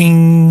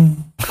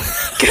 Swing.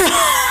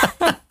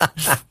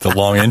 The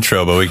long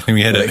intro, but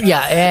we hit it.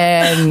 Yeah,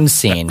 and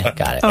scene.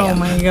 Got it. Oh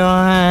my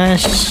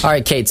gosh. All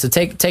right, Kate, so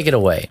take it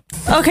away.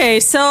 Okay,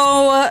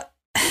 so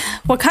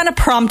what kind of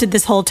prompted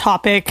this whole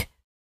topic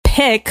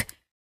pick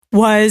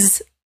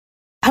was,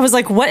 I was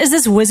like, what is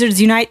this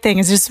Wizards Unite thing?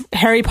 Is this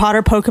Harry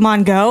Potter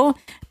Pokemon Go?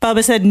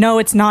 Bubba said, no,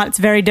 it's not. It's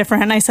very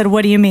different. And I said,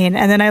 what do you mean?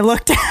 And then I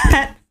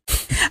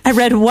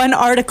read one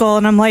article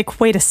and I'm like,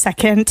 wait a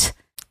second.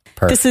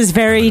 Perfect. This is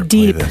very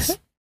deep.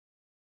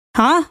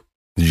 Huh?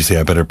 Did you say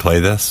I better play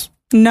this?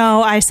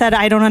 No, I said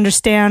I don't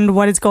understand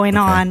what is going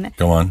on.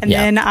 Go on. And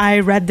then I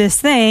read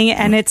this thing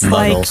and it's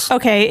like,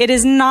 okay, it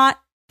is not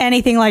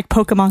anything like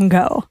Pokemon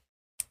Go.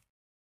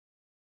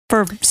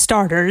 For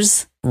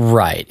starters.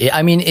 Right.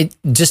 I mean, it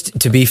just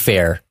to be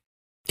fair,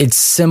 it's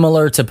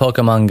similar to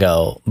Pokemon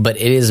Go, but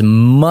it is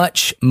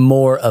much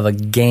more of a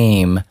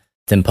game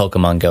than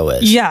Pokemon Go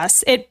is.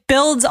 Yes, it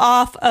builds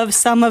off of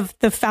some of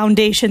the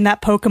foundation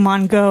that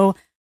Pokemon Go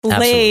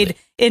laid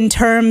in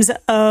terms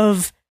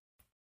of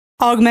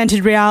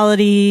augmented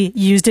reality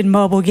used in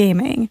mobile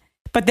gaming.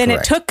 But then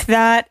it took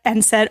that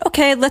and said,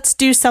 okay, let's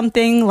do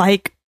something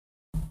like,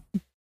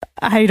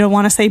 I don't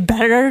want to say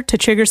better to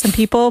trigger some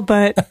people,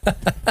 but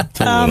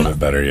it's a little bit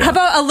better, yeah. How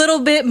about a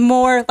little bit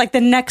more like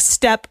the next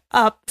step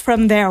up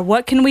from there?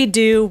 What can we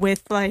do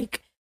with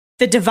like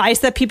the device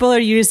that people are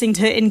using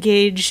to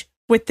engage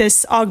with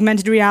this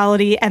augmented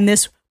reality and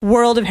this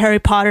world of Harry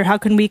Potter? How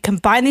can we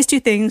combine these two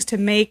things to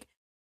make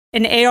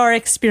an AR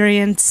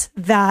experience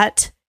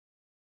that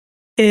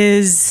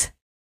is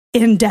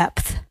in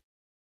depth?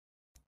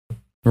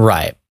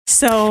 Right.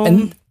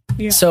 So...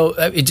 Yeah. So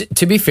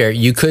to be fair,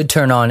 you could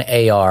turn on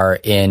AR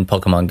in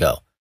Pokemon Go.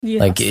 Yes.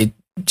 Like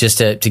just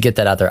to get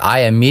that out there.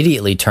 I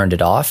immediately turned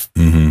it off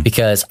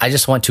because I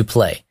just want to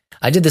play.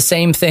 I did the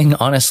same thing,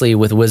 honestly,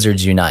 with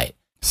Wizards Unite.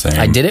 Same.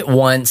 I did it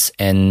once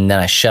and then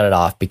I shut it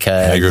off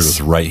because Hagrid was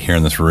right here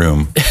in this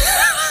room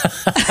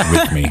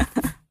with me.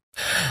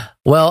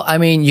 Well, I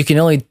mean, you can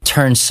only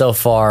turn so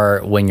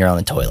far when you're on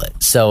the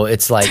toilet. So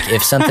it's like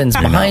if something's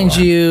behind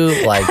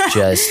you, like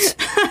just...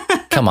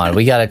 Come on,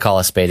 we got to call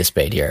a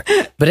spade here.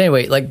 But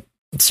anyway, like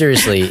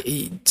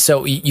seriously,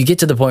 so you get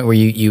to the point where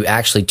you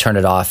actually turn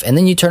it off and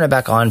then you turn it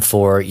back on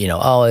for, you know,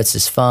 oh, this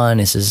is fun.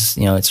 This is,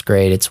 you know, it's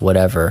great. It's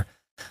whatever.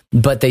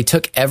 But they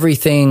took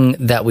everything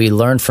that we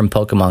learned from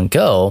Pokemon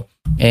Go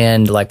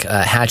and like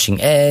hatching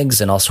eggs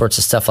and all sorts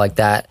of stuff like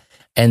that.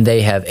 And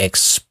they have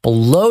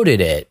exploded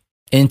it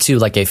into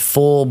like a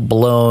full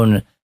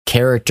blown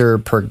character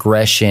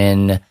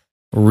progression,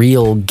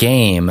 real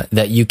game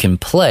that you can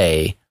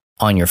play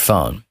on your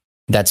phone.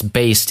 That's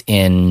based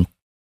in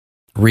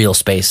real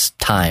space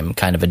time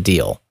kind of a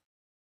deal.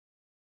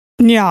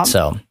 Yeah.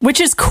 So, which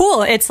is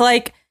cool. It's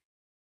like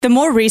the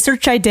more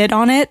research I did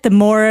on it, the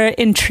more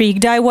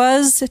intrigued I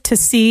was to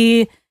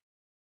see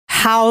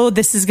how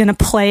this is going to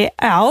play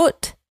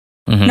out.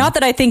 Mm-hmm. Not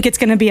that I think it's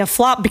going to be a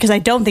flop, because I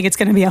don't think it's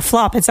going to be a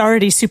flop. It's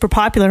already super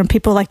popular and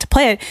people like to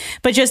play it.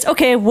 But just,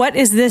 okay, what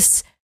is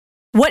this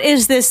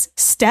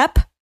step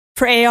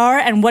for AR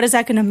and what is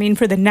that going to mean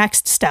for the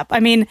next step?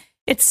 I mean,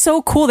 it's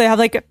so cool. They have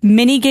like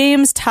mini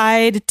games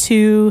tied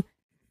to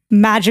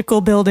magical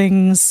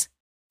buildings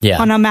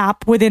on a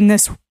map within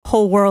this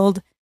whole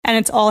world, and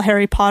it's all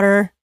Harry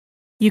Potter.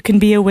 You can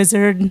be a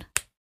wizard.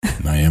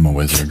 I am a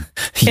wizard.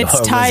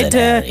 It's tied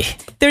to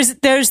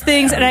there's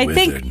things, and I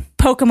think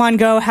Pokemon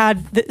Go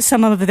had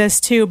some of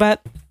this too,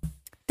 but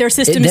their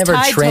system never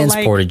tied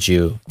transported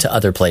you to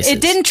other places.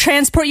 It didn't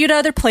transport you to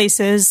other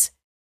places,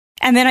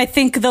 and then I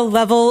think the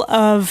level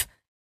of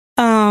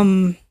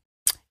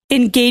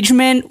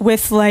engagement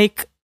with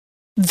like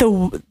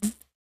the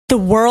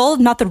world,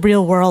 not the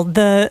real world,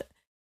 the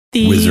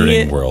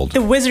wizarding world. The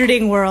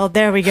wizarding world.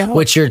 There we go.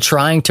 Which you're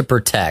trying to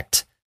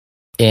protect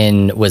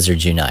in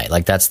Wizards Unite.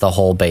 Like that's the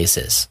whole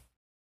basis.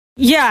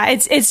 Yeah,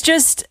 it's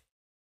just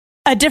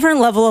a different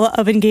level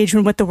of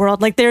engagement with the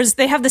world. Like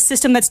they have the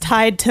system that's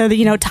tied to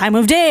the, time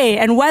of day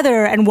and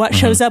weather and what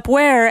shows up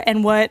where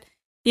and what,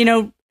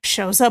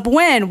 shows up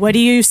when. What do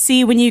you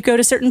see when you go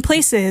to certain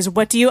places?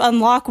 What do you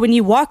unlock when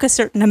you walk a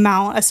certain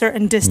amount, a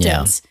certain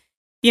distance?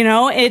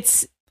 Yeah.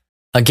 It's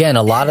again,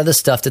 a lot of the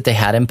stuff that they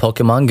had in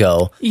Pokemon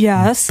Go.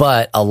 Yes.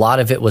 But a lot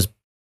of it was,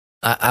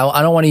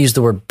 I don't want to use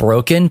the word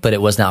broken, but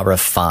it was not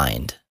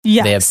refined.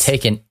 Yes. They have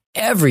taken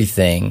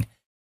everything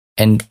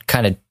and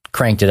kind of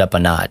cranked it up a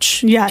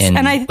notch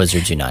in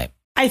Wizards Unite.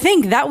 I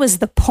think that was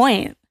the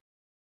point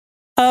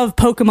of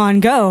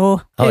Pokemon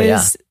Go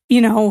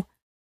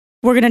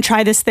we're going to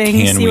try this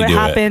thing, see what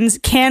happens.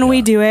 Can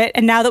we do it?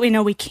 And now that we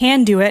know we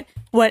can do it,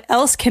 what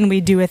else can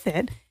we do with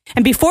it?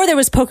 And before there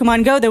was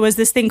Pokemon Go, there was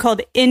this thing called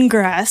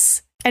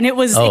Ingress, and it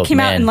came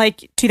out in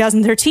like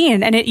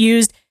 2013, and it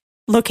used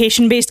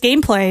location-based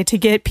gameplay to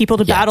get people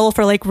to battle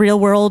for like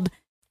real-world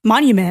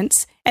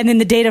monuments. And then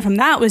the data from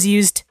that was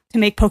used to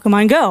make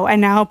Pokemon Go, and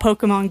now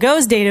Pokemon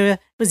Go's data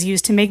was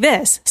used to make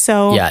this.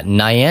 So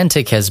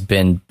Niantic has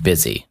been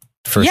busy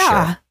for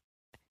sure.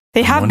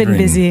 They have been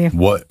busy.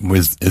 What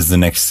is the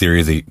next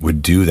series they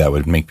would do that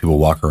would make people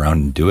walk around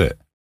and do it?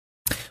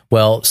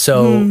 Well,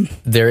 so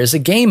there is a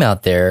game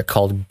out there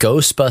called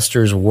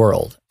Ghostbusters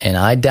World, and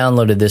I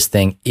downloaded this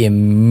thing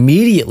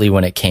immediately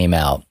when it came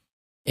out.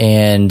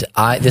 And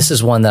this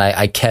is one that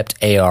I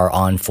kept AR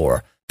on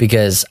for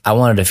because I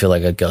wanted to feel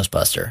like a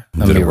Ghostbuster. I'm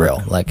gonna be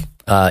real. Like,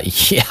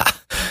 yeah,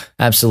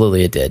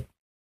 absolutely it did.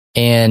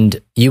 And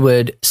you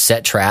would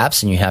set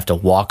traps and you have to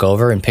walk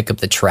over and pick up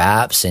the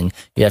traps and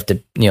you have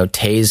to,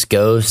 tase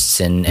ghosts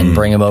and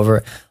bring them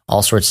over,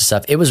 all sorts of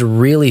stuff. It was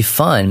really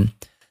fun.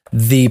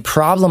 The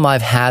problem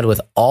I've had with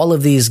all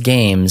of these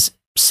games,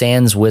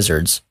 sans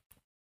Wizards,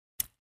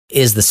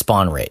 is the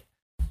spawn rate.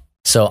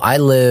 So I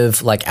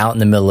live like out in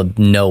the middle of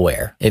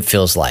nowhere. It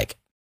feels like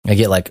I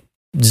get like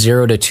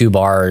 0 to 2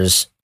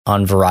 bars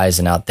on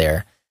Verizon out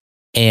there.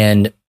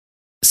 And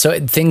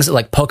so things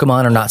like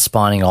Pokemon are not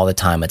spawning all the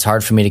time. It's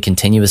hard for me to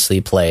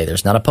continuously play.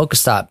 There's not a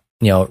Pokestop,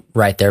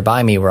 right there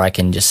by me where I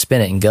can just spin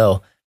it and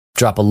go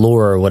drop a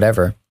lure or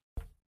whatever.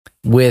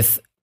 With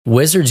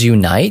Wizards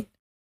Unite,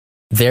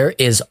 there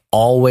is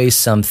always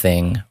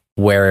something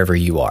wherever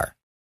you are.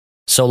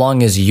 So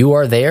long as you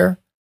are there,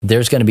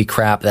 there's going to be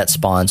crap that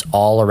spawns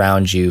all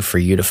around you for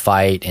you to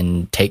fight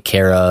and take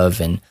care of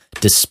and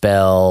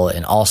dispel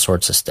and all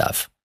sorts of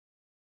stuff.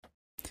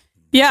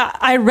 Yeah,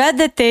 I read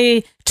that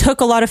they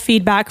took a lot of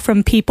feedback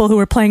from people who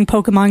were playing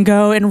Pokemon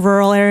Go in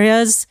rural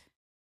areas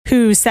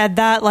who said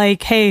that,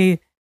 like,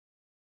 hey,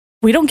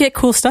 we don't get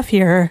cool stuff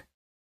here.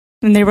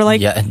 And they were like,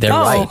 yeah, they're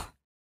right.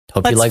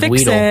 Hope you like fix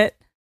Weedle. It.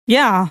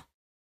 Yeah.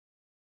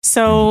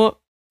 So,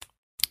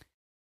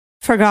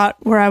 forgot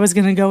where I was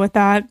going to go with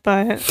that,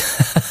 but...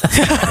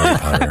 Harry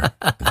Potter.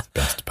 It's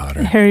best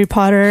Potter. Harry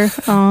Potter.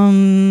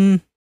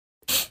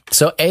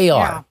 So, AR.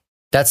 Yeah.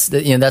 That's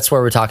that's where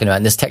we're talking about.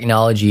 And this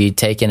technology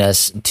taking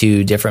us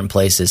to different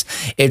places.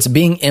 It's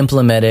being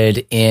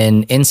implemented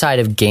inside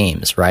of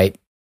games, right?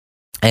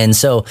 And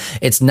so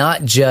it's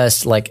not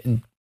just like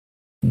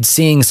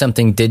seeing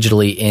something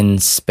digitally in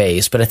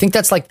space, but I think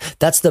that's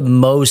the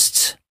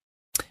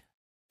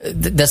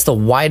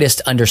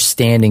widest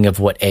understanding of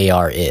what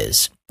AR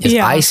is.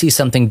 I see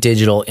something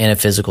digital in a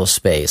physical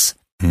space.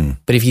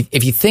 But if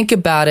you think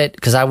about it,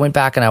 because I went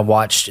back and I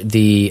watched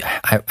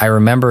I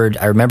remembered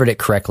it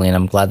correctly, and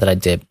I'm glad that I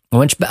did.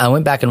 I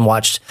went back and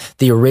watched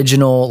the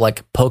original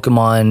like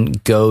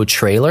Pokemon Go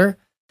trailer,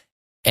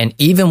 and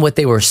even what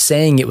they were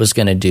saying it was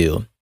going to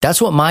do,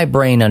 that's what my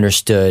brain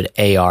understood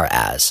AR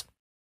as.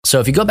 So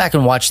if you go back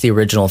and watch the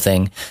original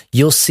thing,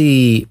 you'll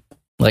see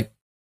like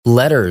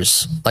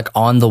letters like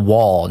on the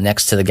wall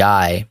next to the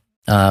guy,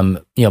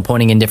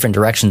 pointing in different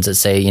directions that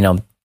say,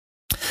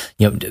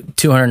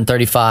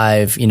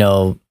 235,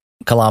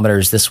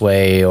 kilometers this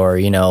way, or,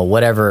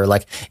 whatever.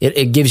 Like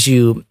it gives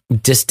you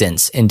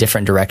distance in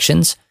different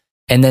directions.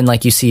 And then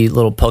like you see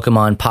little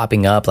Pokemon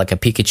popping up, like a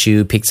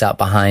Pikachu peeks out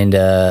behind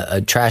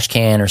a trash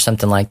can or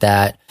something like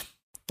that.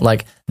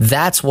 Like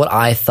that's what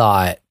I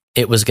thought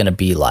it was going to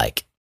be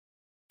like.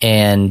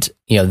 And,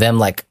 them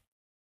like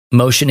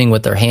motioning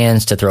with their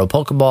hands to throw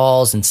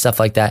Pokeballs and stuff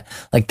like that.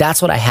 Like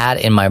that's what I had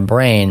in my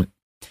brain.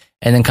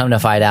 And then come to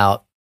find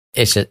out,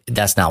 it's just,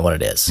 that's not what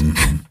it is.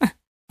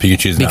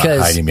 Pikachu's not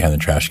hiding behind the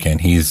trash can.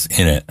 He's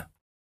in it.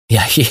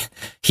 Yeah,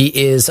 he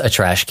is a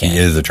trash can. He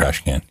is a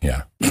trash can,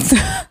 yeah.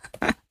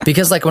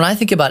 Because like when I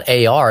think about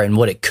AR and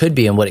what it could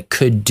be and what it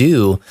could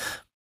do,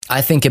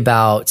 I think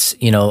about,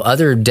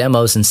 other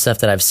demos and stuff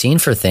that I've seen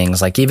for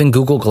things like even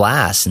Google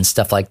Glass and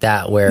stuff like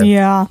that, where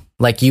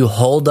like you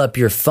hold up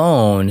your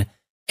phone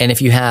and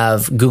if you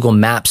have Google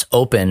Maps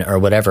open or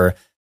whatever,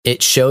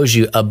 it shows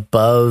you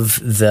above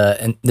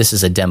and this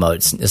is a demo.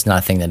 It's not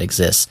a thing that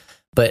exists,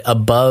 but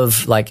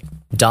above like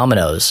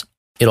Domino's,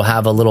 it'll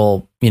have a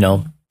little,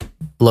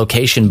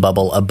 location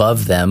bubble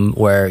above them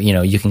where,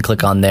 you can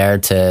click on there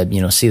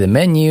to, see the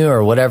menu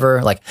or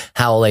whatever, like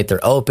how late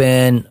they're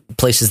open,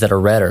 places that are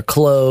red or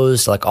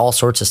closed, like all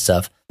sorts of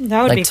stuff.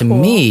 That would like be to cool.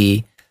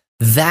 me,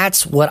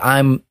 that's what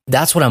I'm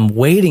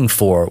waiting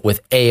for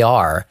with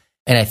AR.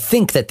 And I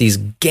think that these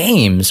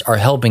games are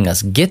helping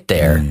us get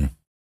there,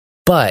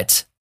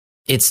 but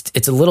it's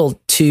a little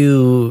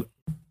too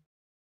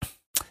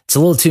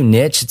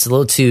niche. It's a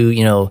little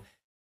too,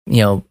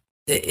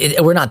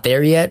 we're not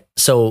there yet.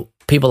 So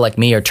people like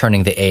me are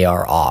turning the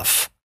AR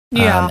off.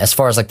 As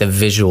far as like the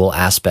visual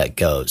aspect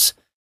goes,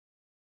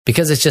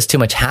 because it's just too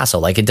much hassle.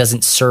 Like it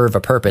doesn't serve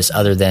a purpose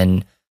other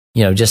than,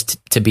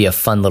 just to be a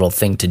fun little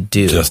thing to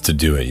do. Just to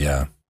do it.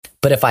 Yeah.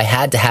 But if I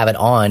had to have it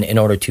on in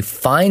order to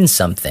find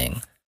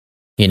something,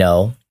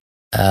 then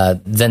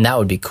that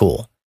would be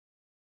cool.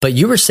 But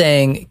you were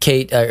saying,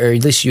 Kate, or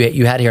at least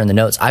you had here in the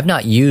notes, I've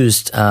not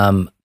used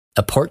a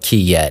port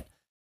key yet,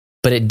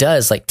 but it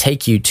does like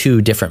take you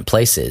to different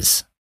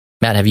places.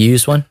 Matt, have you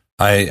used one?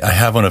 I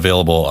have one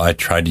available. I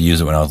tried to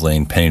use it when I was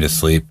laying Penny to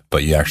sleep,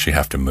 but you actually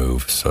have to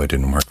move, so it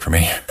didn't work for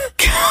me.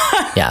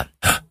 Yeah.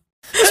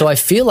 So I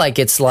feel like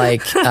it's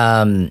like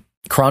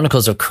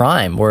Chronicles of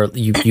Crime, where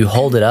you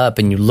hold it up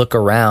and you look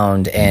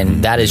around,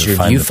 and that is your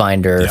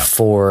viewfinder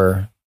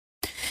for...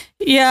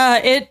 Yeah,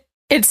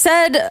 it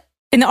said...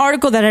 In the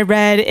article that I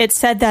read, it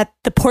said that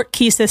the port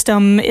key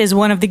system is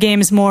one of the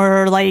game's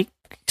more like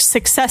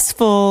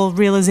successful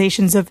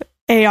realizations of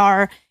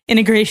AR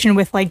integration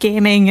with like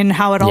gaming and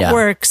how it all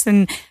works,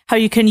 and how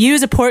you can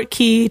use a port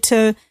key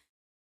to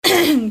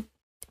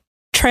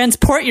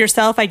transport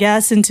yourself, I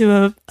guess,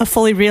 into a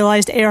fully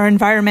realized AR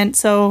environment.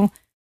 So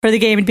for the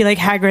game, it'd be like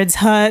Hagrid's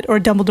hut or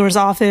Dumbledore's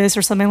office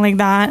or something like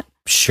that.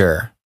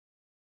 Sure.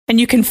 And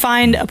you can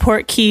find a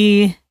port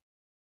key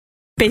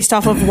based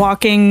off of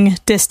walking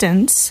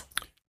distance.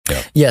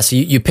 Yes,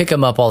 you pick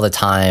them up all the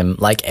time,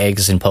 like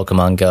eggs in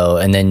Pokemon Go,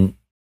 and then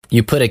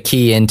you put a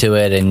key into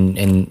it,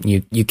 and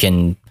you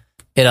can,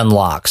 it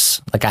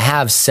unlocks. Like I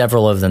have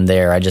several of them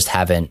there. I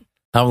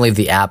don't leave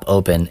the app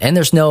open, and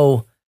this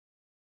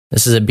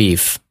is a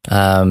beef,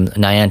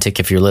 Niantic,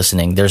 if you're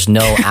listening. There's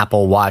no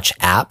Apple Watch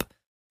app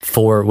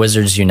for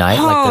Wizards Unite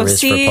like there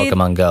is for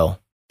Pokemon Go.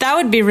 That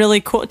would be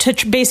really cool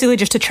to basically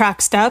just to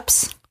track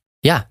steps.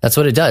 Yeah, that's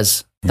what it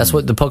does. That's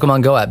what the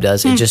Pokemon Go app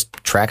does. It just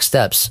tracks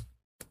steps.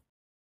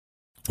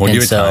 Well,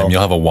 give it time.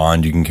 You'll have a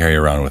wand you can carry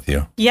around with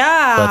you.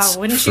 Yeah,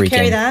 wouldn't you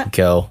carry that?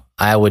 Go.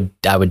 I would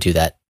do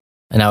that,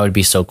 and I would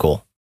be so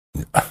cool.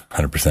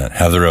 100%.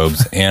 Have the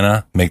robes.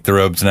 Anna, make the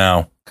robes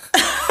now.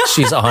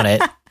 She's on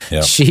it.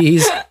 Yep.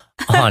 She's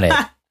on it.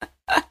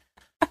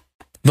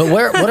 But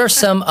what are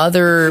some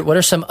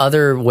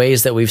other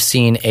ways that we've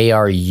seen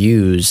AR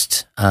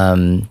used?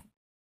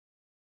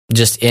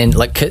 Just in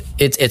like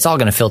it's all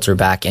going to filter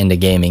back into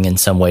gaming in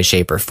some way,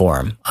 shape, or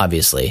form,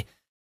 obviously.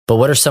 But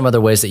what are some other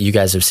ways that you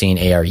guys have seen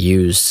AR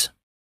used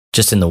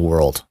just in the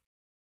world?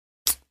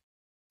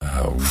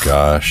 Oh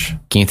gosh,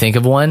 can you think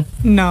of one?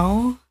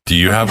 No. Do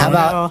you have one?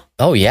 About?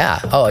 Oh yeah,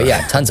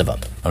 tons of them.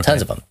 Okay.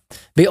 Tons of them.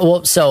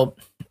 Well, so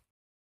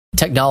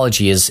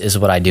technology is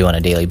what I do on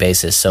a daily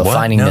basis. So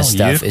finding this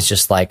stuff is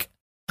just like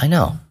I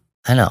know.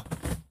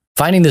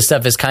 Finding this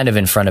stuff is kind of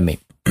in front of me.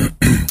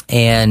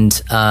 And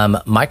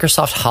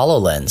Microsoft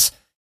HoloLens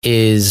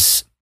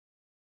is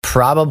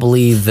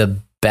probably the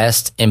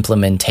best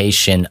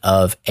implementation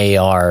of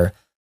AR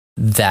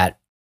that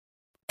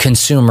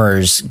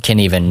consumers can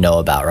even know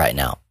about right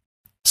now.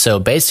 So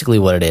basically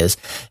what it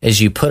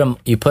is you put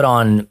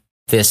on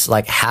this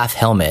like half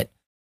helmet,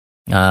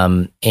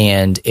 and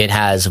it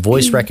has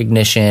voice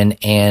recognition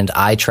and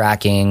eye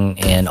tracking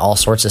and all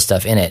sorts of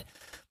stuff in it,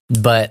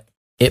 but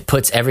it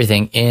puts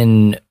everything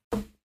in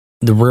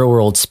the real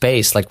world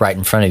space, like right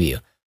in front of you.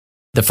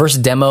 The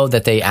first demo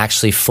that they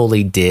actually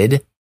fully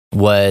did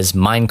was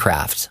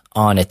Minecraft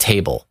on a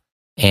table.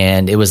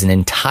 And it was an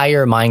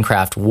entire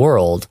Minecraft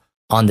world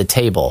on the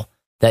table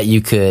that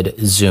you could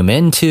zoom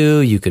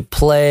into, you could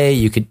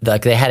play,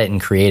 they had it in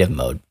creative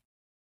mode.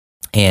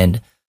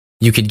 And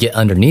you could get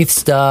underneath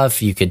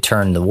stuff, you could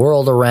turn the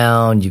world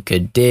around, you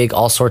could dig,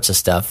 all sorts of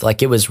stuff.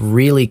 Like it was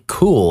really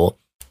cool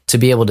to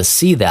be able to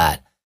see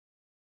that.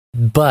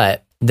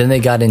 But then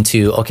they got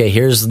into, okay,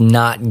 here's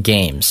not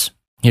games.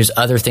 Here's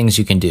other things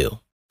you can do.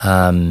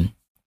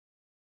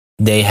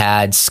 They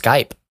had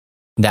Skype.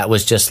 That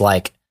was just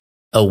like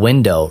a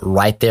window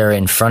right there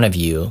in front of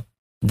you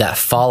that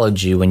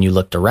followed you when you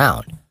looked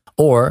around.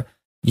 Or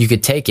you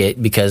could take it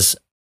because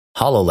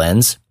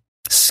HoloLens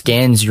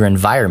scans your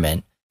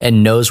environment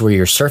and knows where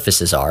your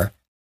surfaces are.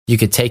 You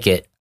could take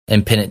it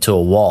and pin it to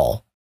a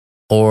wall.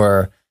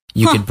 Or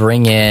You could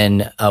bring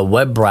in a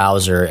web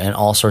browser and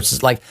all sorts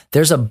of, like,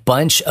 there's a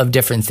bunch of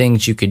different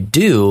things you could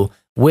do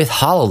with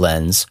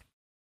HoloLens.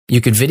 You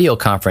could video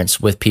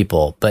conference with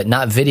people, but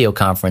not video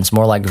conference,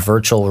 more like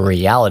virtual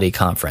reality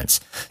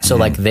conference. So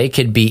like they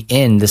could be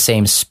in the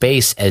same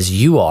space as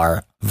you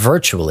are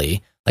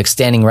virtually, like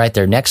standing right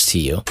there next to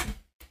you.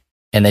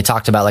 And they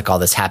talked about like all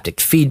this haptic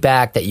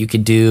feedback that you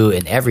could do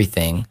and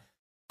everything.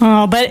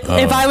 Oh, but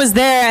if I was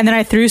there and then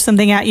I threw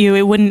something at you,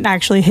 it wouldn't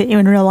actually hit you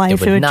in real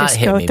life. It would not just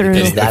hit go me through.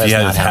 because that If is he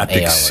had not his how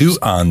haptic AR suit works.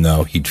 on,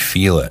 though, he'd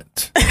feel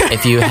it.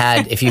 If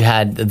you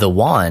had the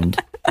wand,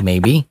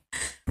 maybe.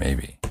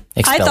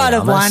 I thought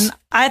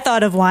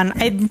of one.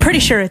 I'm pretty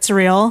sure it's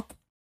real.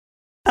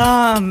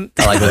 I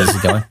like where this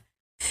is going.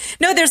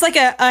 No, there's like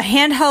a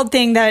handheld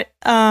thing that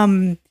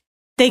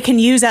they can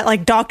use at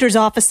like doctor's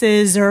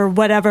offices or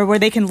whatever, where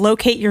they can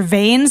locate your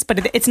veins,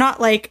 but it's not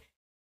like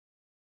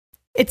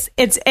it's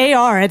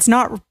AR. It's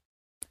not.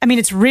 I mean,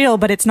 it's real,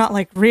 but it's not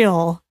like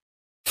real.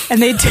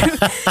 And they do,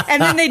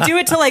 and then they do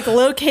it to like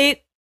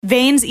locate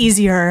veins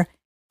easier.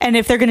 And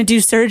if they're going to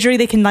do surgery,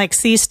 they can like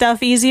see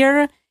stuff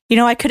easier. You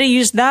know, I could have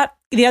used that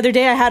the other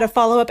day. I had a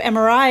follow-up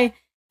MRI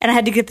and I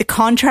had to get the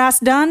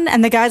contrast done.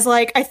 And the guy's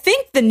like, I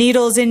think the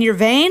needle's in your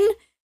vein.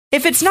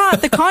 If it's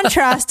not, the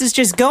contrast is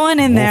just going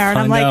in there. And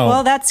I'm like,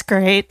 well, that's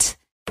great.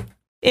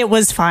 It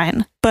was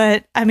fine.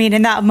 But I mean,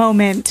 in that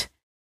moment,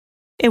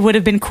 it would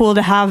have been cool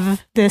to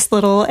have this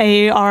little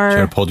AR Should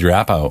have pulled your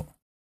app out.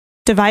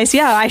 device.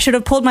 Yeah, I should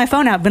have pulled my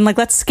phone out, been like,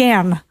 let's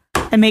scan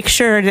and make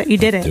sure that you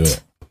did it. Do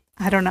it.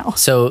 I don't know.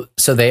 So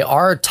they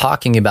are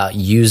talking about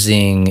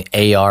using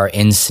AR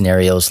in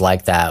scenarios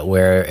like that,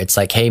 where it's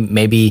like, hey,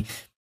 maybe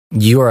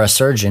you are a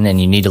surgeon and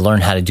you need to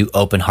learn how to do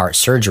open heart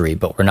surgery,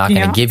 but we're not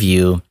going to give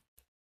you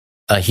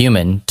a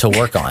human to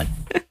work on.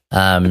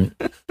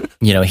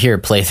 Here,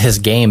 play this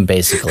game,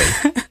 basically.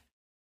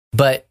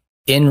 But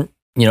in,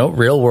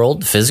 real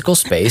world physical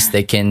space,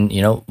 they can,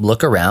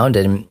 look around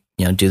and,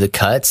 do the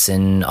cuts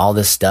and all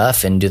this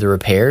stuff and do the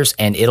repairs,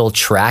 and it'll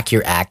track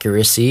your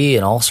accuracy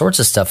and all sorts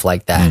of stuff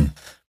like that,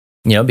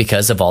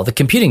 because of all the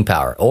computing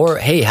power. Or,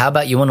 hey, how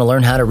about you want to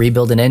learn how to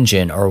rebuild an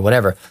engine or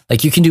whatever?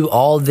 Like, you can do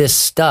all this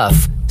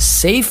stuff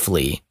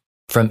safely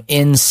from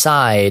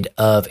inside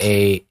of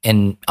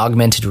an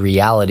augmented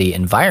reality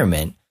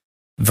environment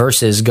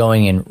versus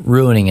going and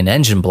ruining an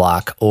engine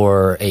block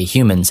or a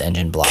human's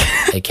engine block,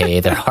 aka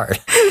their heart.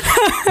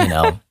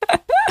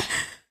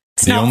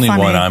 The only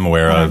one I'm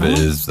aware of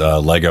is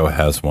Lego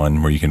has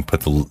one where you can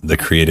put the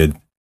created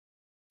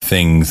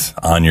things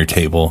on your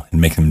table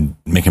and make them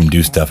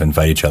do stuff and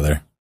fight each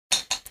other.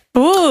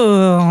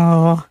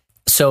 Ooh.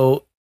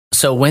 So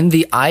when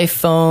the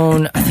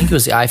iPhone, I think it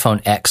was the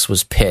iPhone X,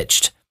 was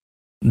pitched,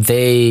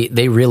 they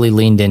really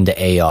leaned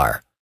into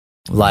AR.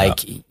 Like,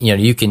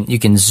 you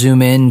can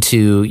zoom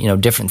into,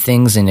 different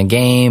things in a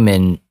game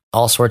and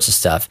all sorts of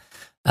stuff.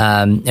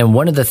 And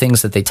one of the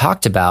things that they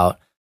talked about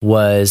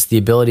was the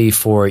ability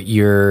for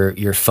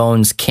your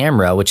phone's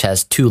camera, which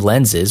has two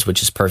lenses,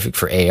 which is perfect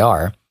for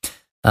AR.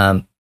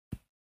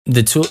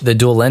 The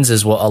dual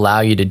lenses will allow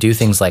you to do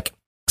things like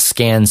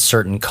scan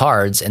certain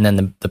cards, and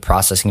then the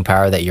processing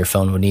power that your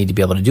phone would need to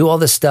be able to do all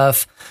this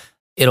stuff.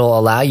 It'll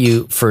allow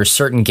you for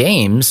certain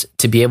games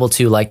to be able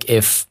to, like,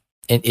 if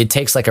it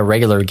takes like a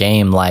regular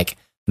game like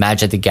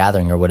Magic the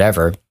Gathering or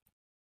whatever,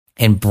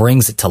 and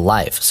brings it to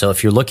life. So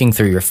if you're looking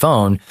through your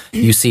phone,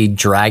 you see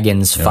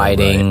dragons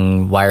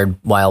fighting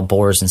wild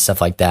boars and stuff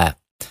like that.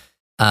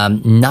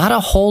 Not a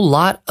whole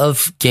lot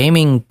of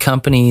gaming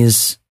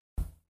companies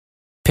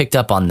picked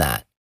up on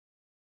that.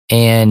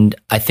 And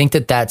I think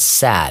that that's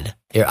sad.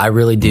 I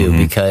really do,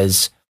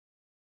 because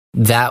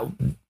that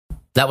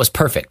was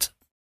perfect.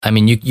 I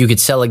mean, you could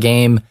sell a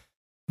game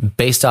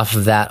based off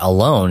of that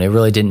alone. It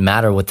really didn't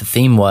matter what the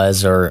theme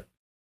was or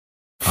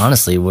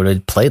honestly what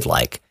it played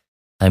like.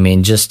 I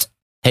mean, just,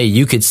 hey,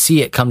 you could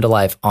see it come to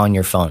life on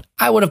your phone.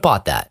 I would have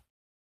bought that.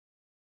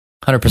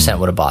 100%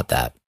 would have bought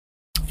that.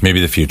 Maybe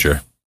the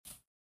future.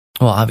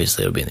 Well,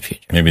 obviously it would be in the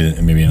future.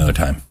 Maybe another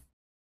time.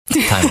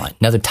 Timeline.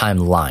 Another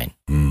timeline.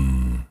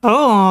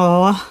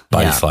 Oh.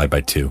 Body slide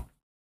by 2.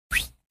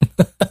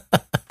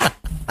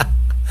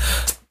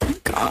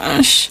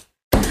 Gosh.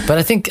 But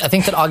I think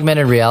that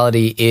augmented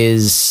reality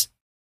is,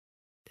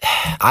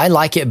 I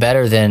like it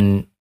better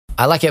than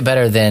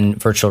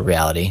virtual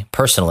reality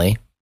personally,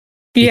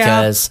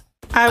 because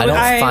I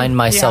don't find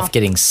myself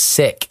getting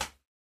sick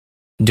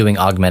doing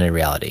augmented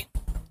reality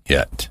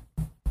yet.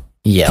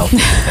 Yeah.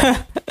 Okay.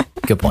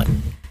 Good point.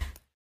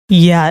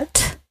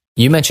 Yet.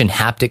 You mentioned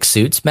haptic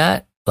suits,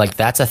 Matt. Like,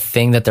 that's a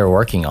thing that they're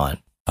working on.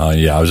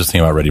 Yeah, I was just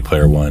thinking about Ready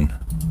Player One.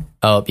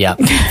 Oh, yeah,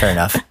 fair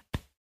enough.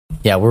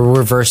 Yeah, we're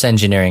reverse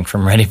engineering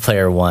from Ready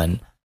Player One.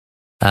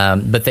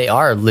 But they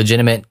are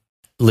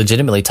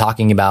legitimately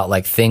talking about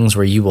like things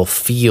where you will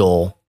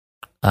feel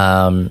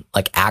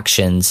like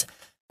actions.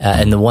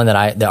 And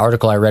the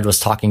article I read was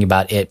talking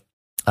about it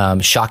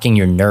shocking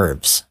your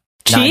nerves.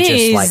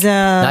 Jeez,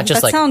 not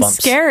just that like sounds bumps,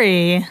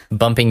 scary.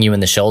 Bumping you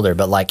in the shoulder,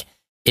 but like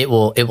it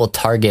will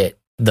target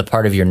the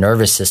part of your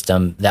nervous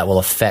system that will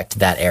affect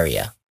that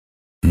area.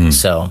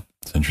 So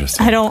It's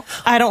interesting. I don't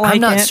like it.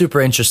 I'm not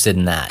super interested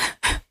in that.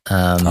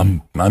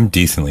 I'm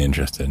decently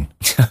interested.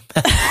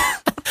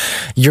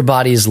 Your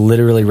body is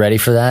literally ready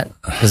for that?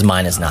 Because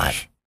mine is not.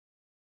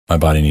 My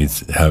body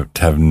needs to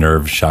have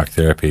nerve shock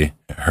therapy.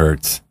 It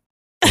hurts.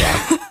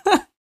 Yeah.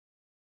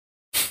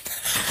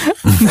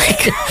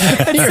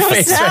 Your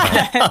face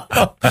right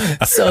now.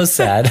 So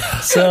sad.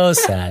 So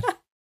sad.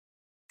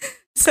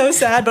 So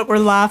sad, but we're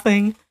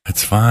laughing.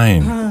 It's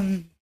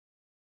fine.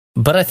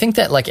 But I think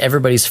that like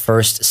everybody's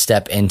first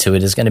step into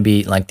it is going to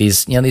be like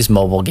these, these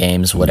mobile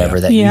games, whatever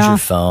that use your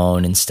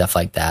phone and stuff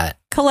like that.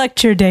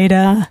 Collect your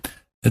data.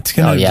 It's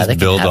going to just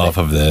build off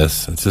of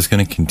this. It's just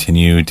going to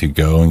continue to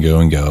go and go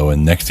and go.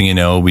 And next thing you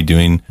know, we'll be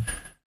doing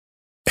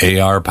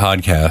AR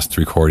podcast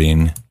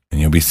recording,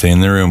 and you'll be sitting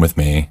in the room with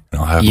me,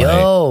 and I'll have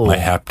my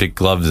haptic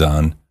gloves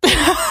on.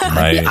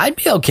 I'd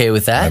be okay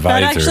with that.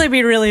 That'd actually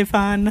be really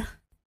fun.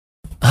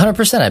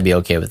 100% I'd be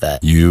okay with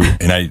that.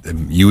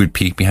 You would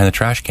peek behind the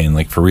trash can.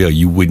 Like, for real,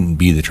 you wouldn't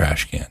be the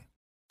trash can.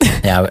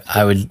 Yeah,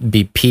 I would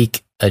be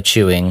peeking at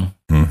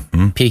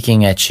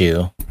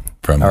you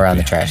from around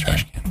the trash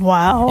can.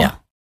 Wow. Yeah.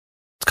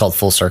 It's called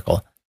full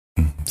circle.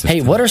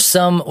 Hey, what are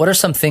some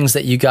things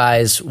that you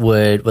guys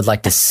would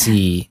like to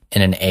see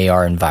in an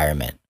AR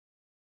environment?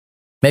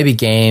 Maybe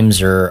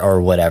games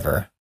or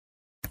whatever.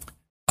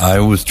 I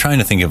was trying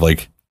to think of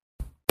like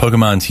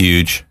Pokemon's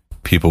huge.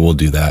 People will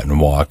do that and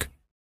walk.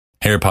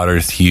 Harry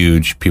Potter's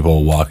huge. People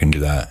will walk and do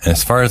that. And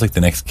as far as like the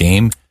next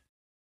game,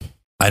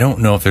 I don't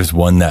know if there's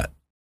one that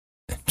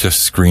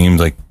just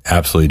screams like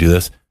absolutely do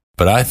this.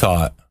 But I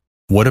thought,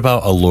 what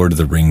about a Lord of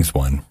the Rings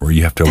one where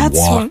you have to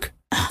walk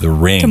the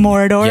ring to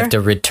Mordor? You have to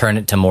return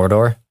it to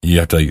Mordor. You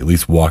have to like, at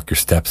least walk your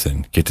steps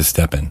in, get to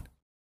step in.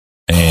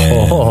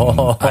 And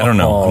I don't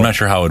know. I'm not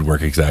sure how it would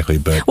work exactly,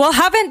 but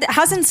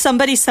hasn't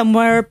somebody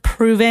somewhere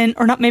proven,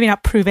 or maybe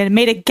not proven,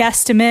 made a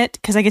guesstimate,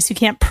 because I guess you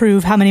can't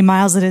prove how many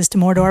miles it is to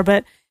Mordor,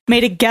 but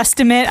made a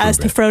guesstimate as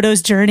to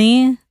Frodo's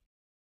journey?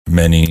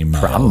 Many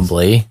miles.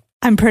 Probably.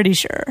 I'm pretty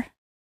sure.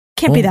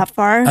 Can't be that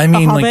far. I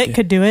mean, a Hobbit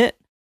could do it.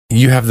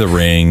 You have the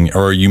ring,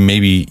 or you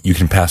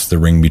can pass the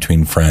ring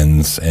between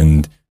friends,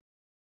 and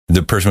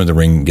the person with the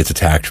ring gets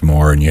attacked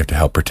more, and you have to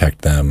help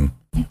protect them.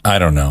 I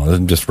don't know.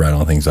 I'm just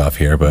rattling things off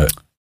here, but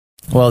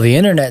well, the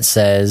internet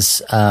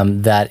says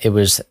that it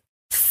was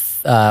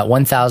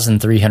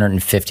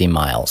 1,350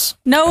 miles.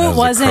 No, it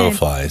wasn't. Crow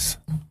flies.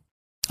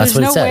 That's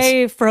There's what it says. no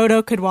way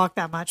Frodo could walk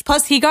that much.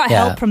 Plus, he got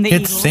help from the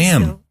It's Eagles.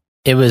 Sam. So.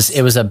 It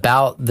was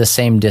about the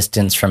same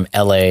distance from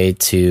LA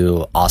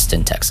to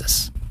Austin,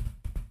 Texas.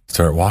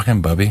 Start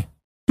walking, Bubby.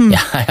 Yeah,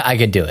 I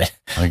could do it.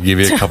 I'll give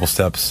you a couple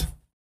steps.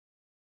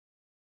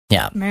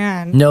 Yeah,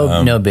 man. No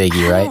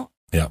biggie, right?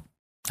 Yeah,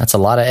 that's a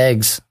lot of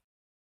eggs.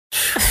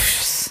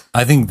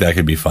 I think that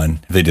could be fun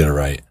if they did it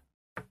right.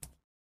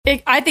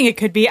 I think it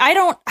could be. I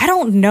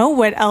don't know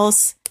what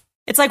else.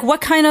 It's like,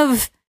 what kind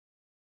of,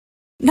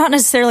 not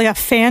necessarily a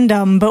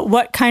fandom, but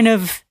what kind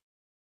of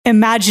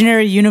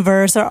imaginary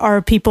universe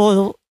are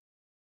people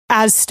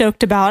as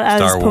stoked about as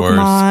Star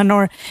Pokemon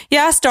Wars.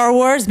 or Star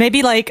Wars?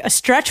 Maybe like a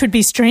stretch would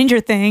be Stranger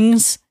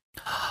Things.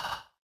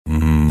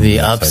 The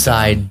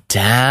upside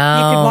down.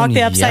 You could walk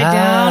the upside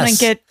down and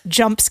get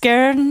jump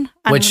scared.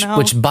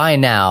 Which by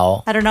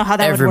now, I don't know how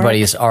that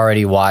everybody's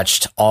already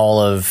watched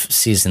all of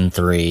season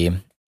 3,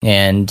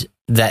 and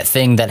that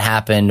thing that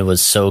happened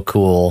was so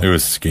cool. It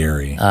was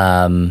scary. It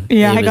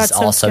was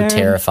also scared.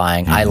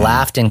 Terrifying. Mm-hmm. I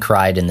laughed and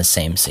cried in the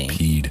same scene.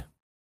 Peed.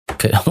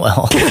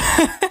 Well,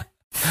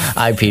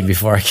 I peed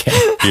before I came.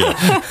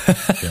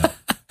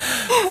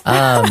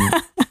 Yeah.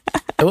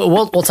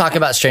 We'll talk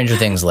about Stranger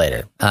Things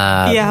later.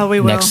 Yeah, we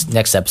will.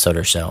 Next episode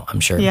or so,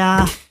 I'm sure.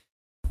 Yeah.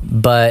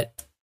 But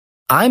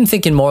I'm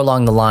thinking more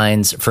along the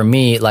lines, for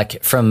me,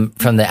 like from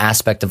the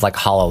aspect of like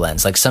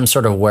HoloLens, like some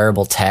sort of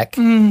wearable tech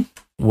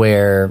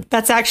where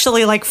that's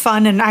actually like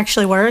fun and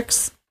actually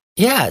works.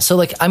 Yeah. So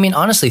like, I mean,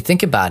 honestly,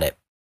 think about it.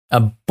 A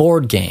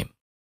board game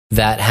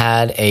that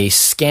had a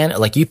scan,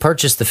 like you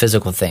purchased the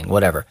physical thing,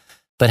 whatever,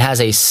 but has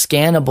a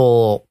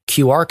scannable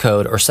QR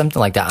code or something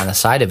like that on the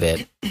side of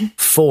it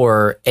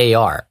for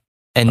AR.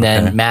 And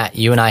then Matt,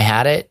 you and I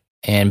had it,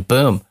 and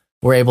boom,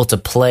 we're able to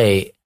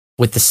play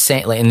with the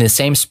same, like in the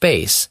same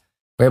space.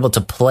 We're able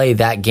to play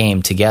that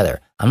game together.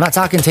 I'm not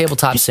talking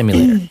tabletop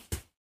simulator.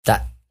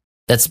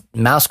 That's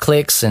mouse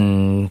clicks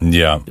and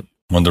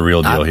want the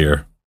real deal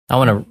here. I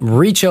want to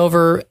reach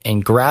over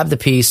and grab the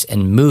piece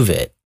and move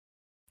it.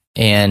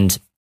 And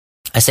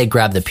I say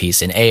grab the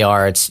piece. In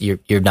AR, it's you're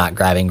not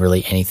grabbing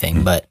really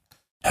anything, but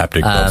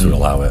haptic gloves would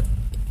allow it.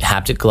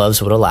 Haptic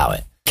gloves would allow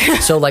it.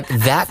 So like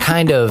that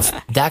kind of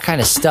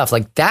stuff,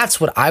 like that's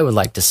what I would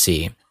like to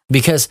see.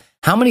 Because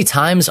how many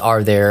times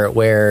are there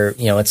where,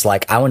 it's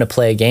like, I want to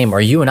play a game, or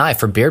you and I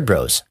for Beard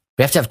Bros,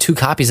 we have to have 2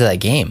 copies of that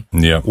game.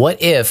 Yeah.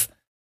 What if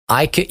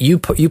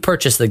you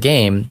purchased the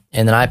game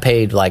and then I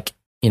paid like,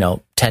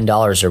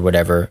 $10 or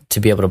whatever to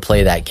be able to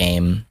play that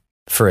game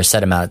for a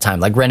set amount of time,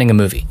 like renting a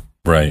movie.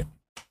 Right.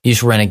 You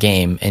just rent a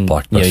game and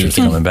Blockbuster's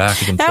coming back.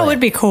 That would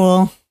be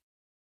cool.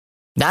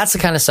 That's the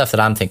kind of stuff that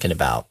I'm thinking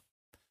about.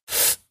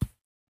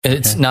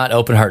 It's not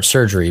open heart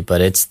surgery,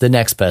 but it's the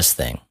next best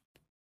thing.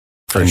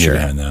 For sure.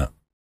 That.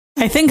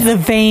 I think the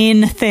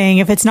vein thing,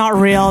 if it's not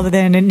real,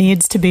 then it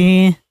needs to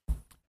be.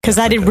 Because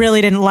I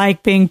really didn't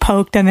like being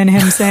poked and then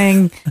him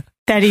saying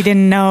that he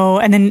didn't know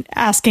and then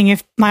asking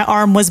if my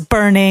arm was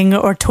burning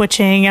or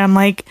twitching. And I'm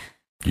like,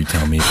 you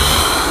tell me.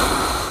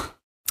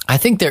 I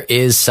think there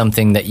is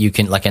something that you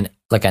can like an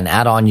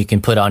add-on you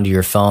can put onto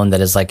your phone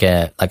that is like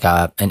an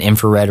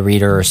infrared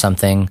reader or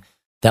something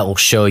that will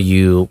show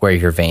you where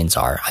your veins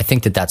are. I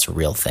think that's a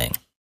real thing.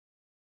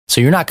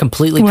 So you're not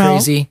completely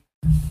crazy.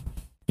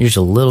 You're just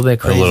a little bit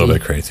crazy. A little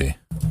bit crazy.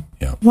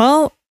 Yeah.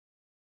 Well,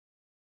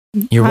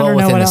 you're well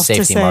within the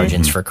safety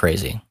margins for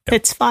crazy.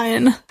 It's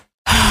fine.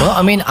 Well,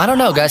 I mean, I don't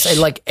know, guys.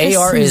 Like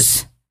AR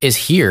is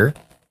here.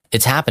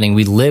 It's happening.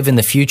 We live in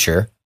the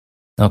future.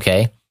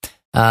 Okay.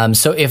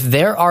 So if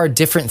there are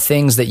different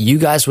things that you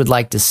guys would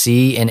like to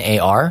see in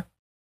AR,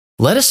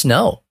 let us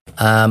know.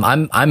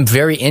 I'm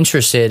very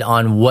interested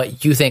on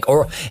what you think.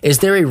 Or is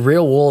there a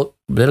real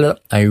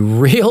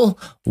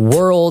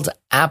world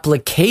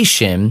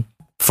application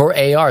for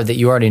AR that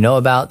you already know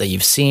about, that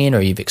you've seen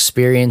or you've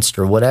experienced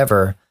or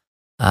whatever?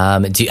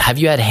 Have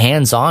you had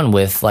hands-on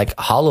with like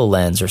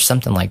HoloLens or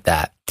something like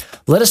that?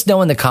 Let us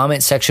know in the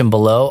comment section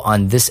below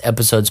on this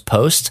episode's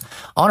post,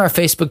 on our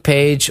Facebook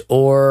page,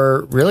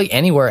 or really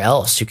anywhere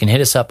else. You can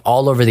hit us up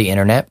all over the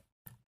internet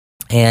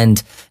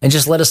and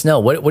just let us know.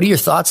 What are your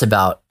thoughts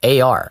about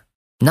AR?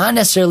 Not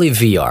necessarily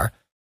VR,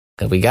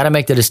 because we got to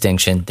make the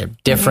distinction. They're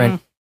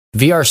different.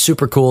 VR is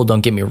super cool,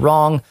 don't get me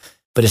wrong,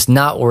 but it's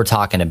not what we're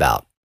talking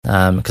about.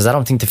 Because I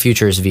don't think the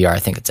future is VR. I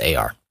think it's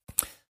AR.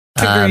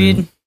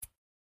 Agreed.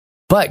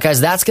 But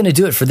guys, that's going to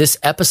do it for this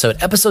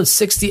episode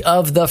 60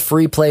 of the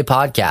Free Play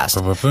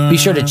Podcast. Be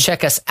sure to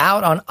check us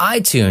out on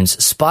iTunes,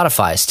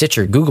 Spotify,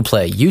 Stitcher, Google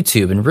Play,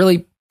 YouTube, and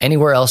really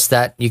anywhere else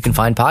that you can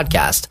find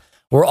podcasts.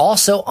 We're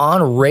also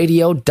on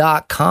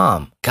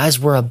radio.com. Guys,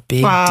 we're a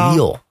big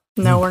deal.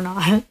 No, we're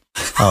not.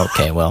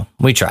 Okay, well,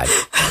 we tried.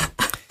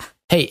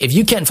 Hey, if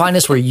you can't find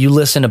us where you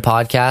listen to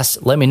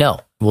podcasts, let me know.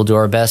 We'll do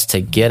our best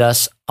to get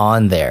us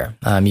on there.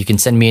 You can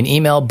send me an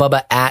email,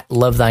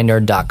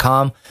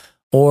 bubba@lovethynerd.com.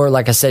 Or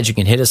like I said, you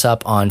can hit us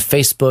up on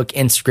Facebook,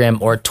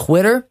 Instagram, or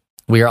Twitter.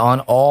 We are on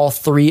all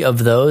three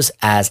of those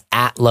as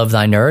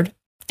 @LoveThyNerd.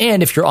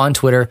 And if you're on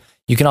Twitter,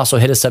 you can also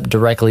hit us up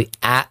directly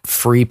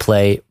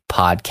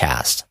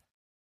 @FreePlayPodcast.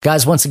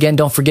 Guys, once again,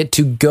 don't forget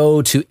to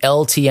go to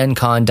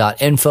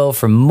ltncon.info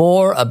for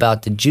more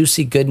about the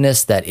juicy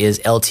goodness that is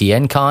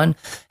LTNCon,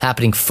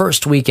 happening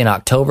first week in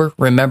October.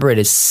 Remember, it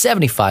is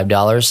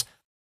 $75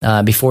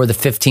 before the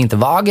 15th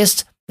of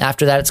August.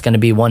 After that, it's going to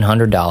be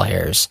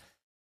 $100.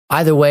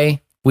 Either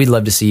way, we'd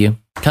love to see you.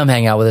 Come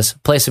hang out with us,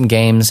 play some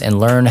games, and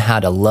learn how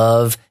to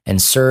love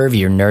and serve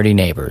your nerdy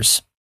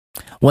neighbors.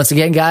 Once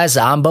again, guys,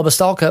 I'm Bubba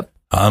Stallcup.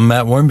 I'm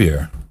Matt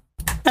Warmbier.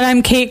 And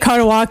I'm Kate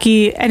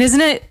Katawaki. And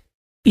isn't it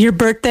your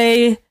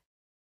birthday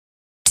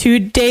 2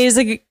 days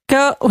ago?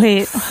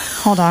 Wait,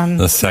 hold on.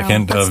 The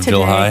 2nd of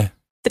July?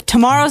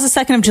 Tomorrow's the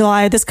 2nd of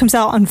July. This comes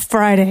out on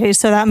Friday,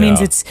 so that means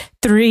it's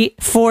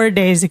 4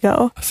 days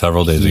ago.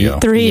 Several days ago.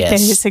 3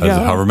 days ago.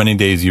 However many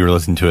days you were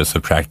listening to it,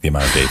 subtract the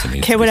amount of days it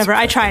needs. Okay, whatever.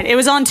 I tried. It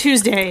was on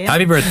Tuesday.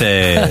 Happy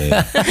birthday.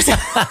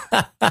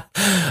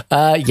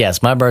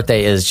 Yes, my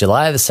birthday is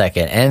July the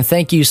 2nd, and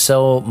thank you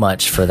so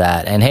much for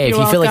that. And hey, if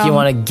you feel like you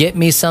want to get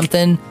me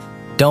something,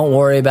 don't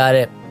worry about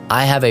it.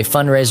 I have a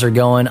fundraiser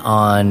going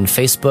on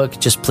Facebook.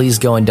 Just please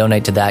go and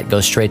donate to that. Go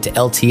straight to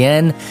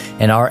LTN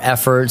and our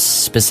efforts,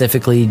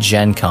 specifically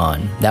Gen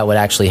Con. That would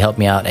actually help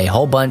me out a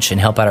whole bunch and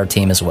help out our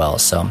team as well.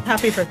 So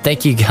happy birthday.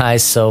 Thank you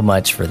guys so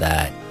much for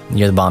that.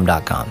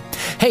 You'rethebomb.com.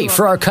 Hey,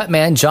 for our cut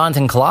man,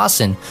 Jonathan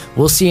Clausen,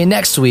 we'll see you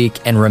next week.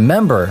 And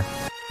remember,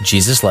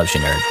 Jesus loves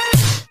you, nerd.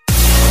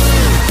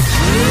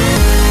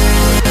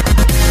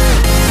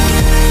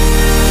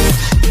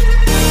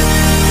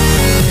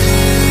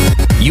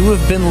 You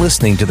have been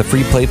listening to the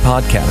Free Play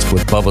Podcast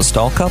with Bubba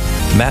Stallcup,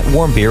 Matt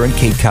Warmbier, and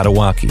Kate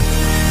Katawaki,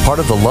 part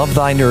of the Love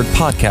Thy Nerd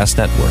Podcast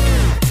Network.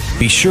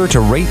 Be sure to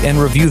rate and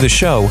review the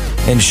show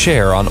and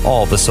share on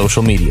all the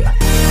social media.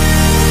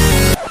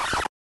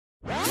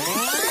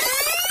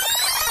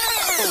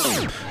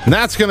 And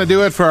that's going to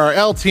do it for our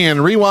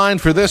LTN Rewind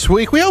for this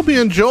week. We hope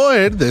you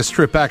enjoyed this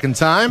trip back in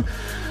time.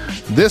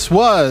 This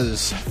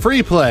was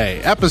Free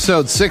Play,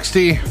 episode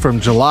 60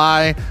 from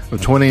July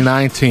of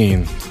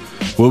 2019.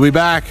 We'll be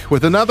back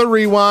with another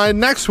rewind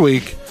next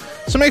week,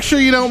 so make sure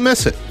you don't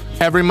miss it.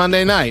 Every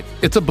Monday night,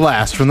 it's a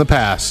blast from the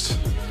past.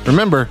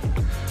 Remember,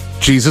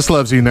 Jesus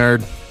loves you,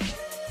 nerd.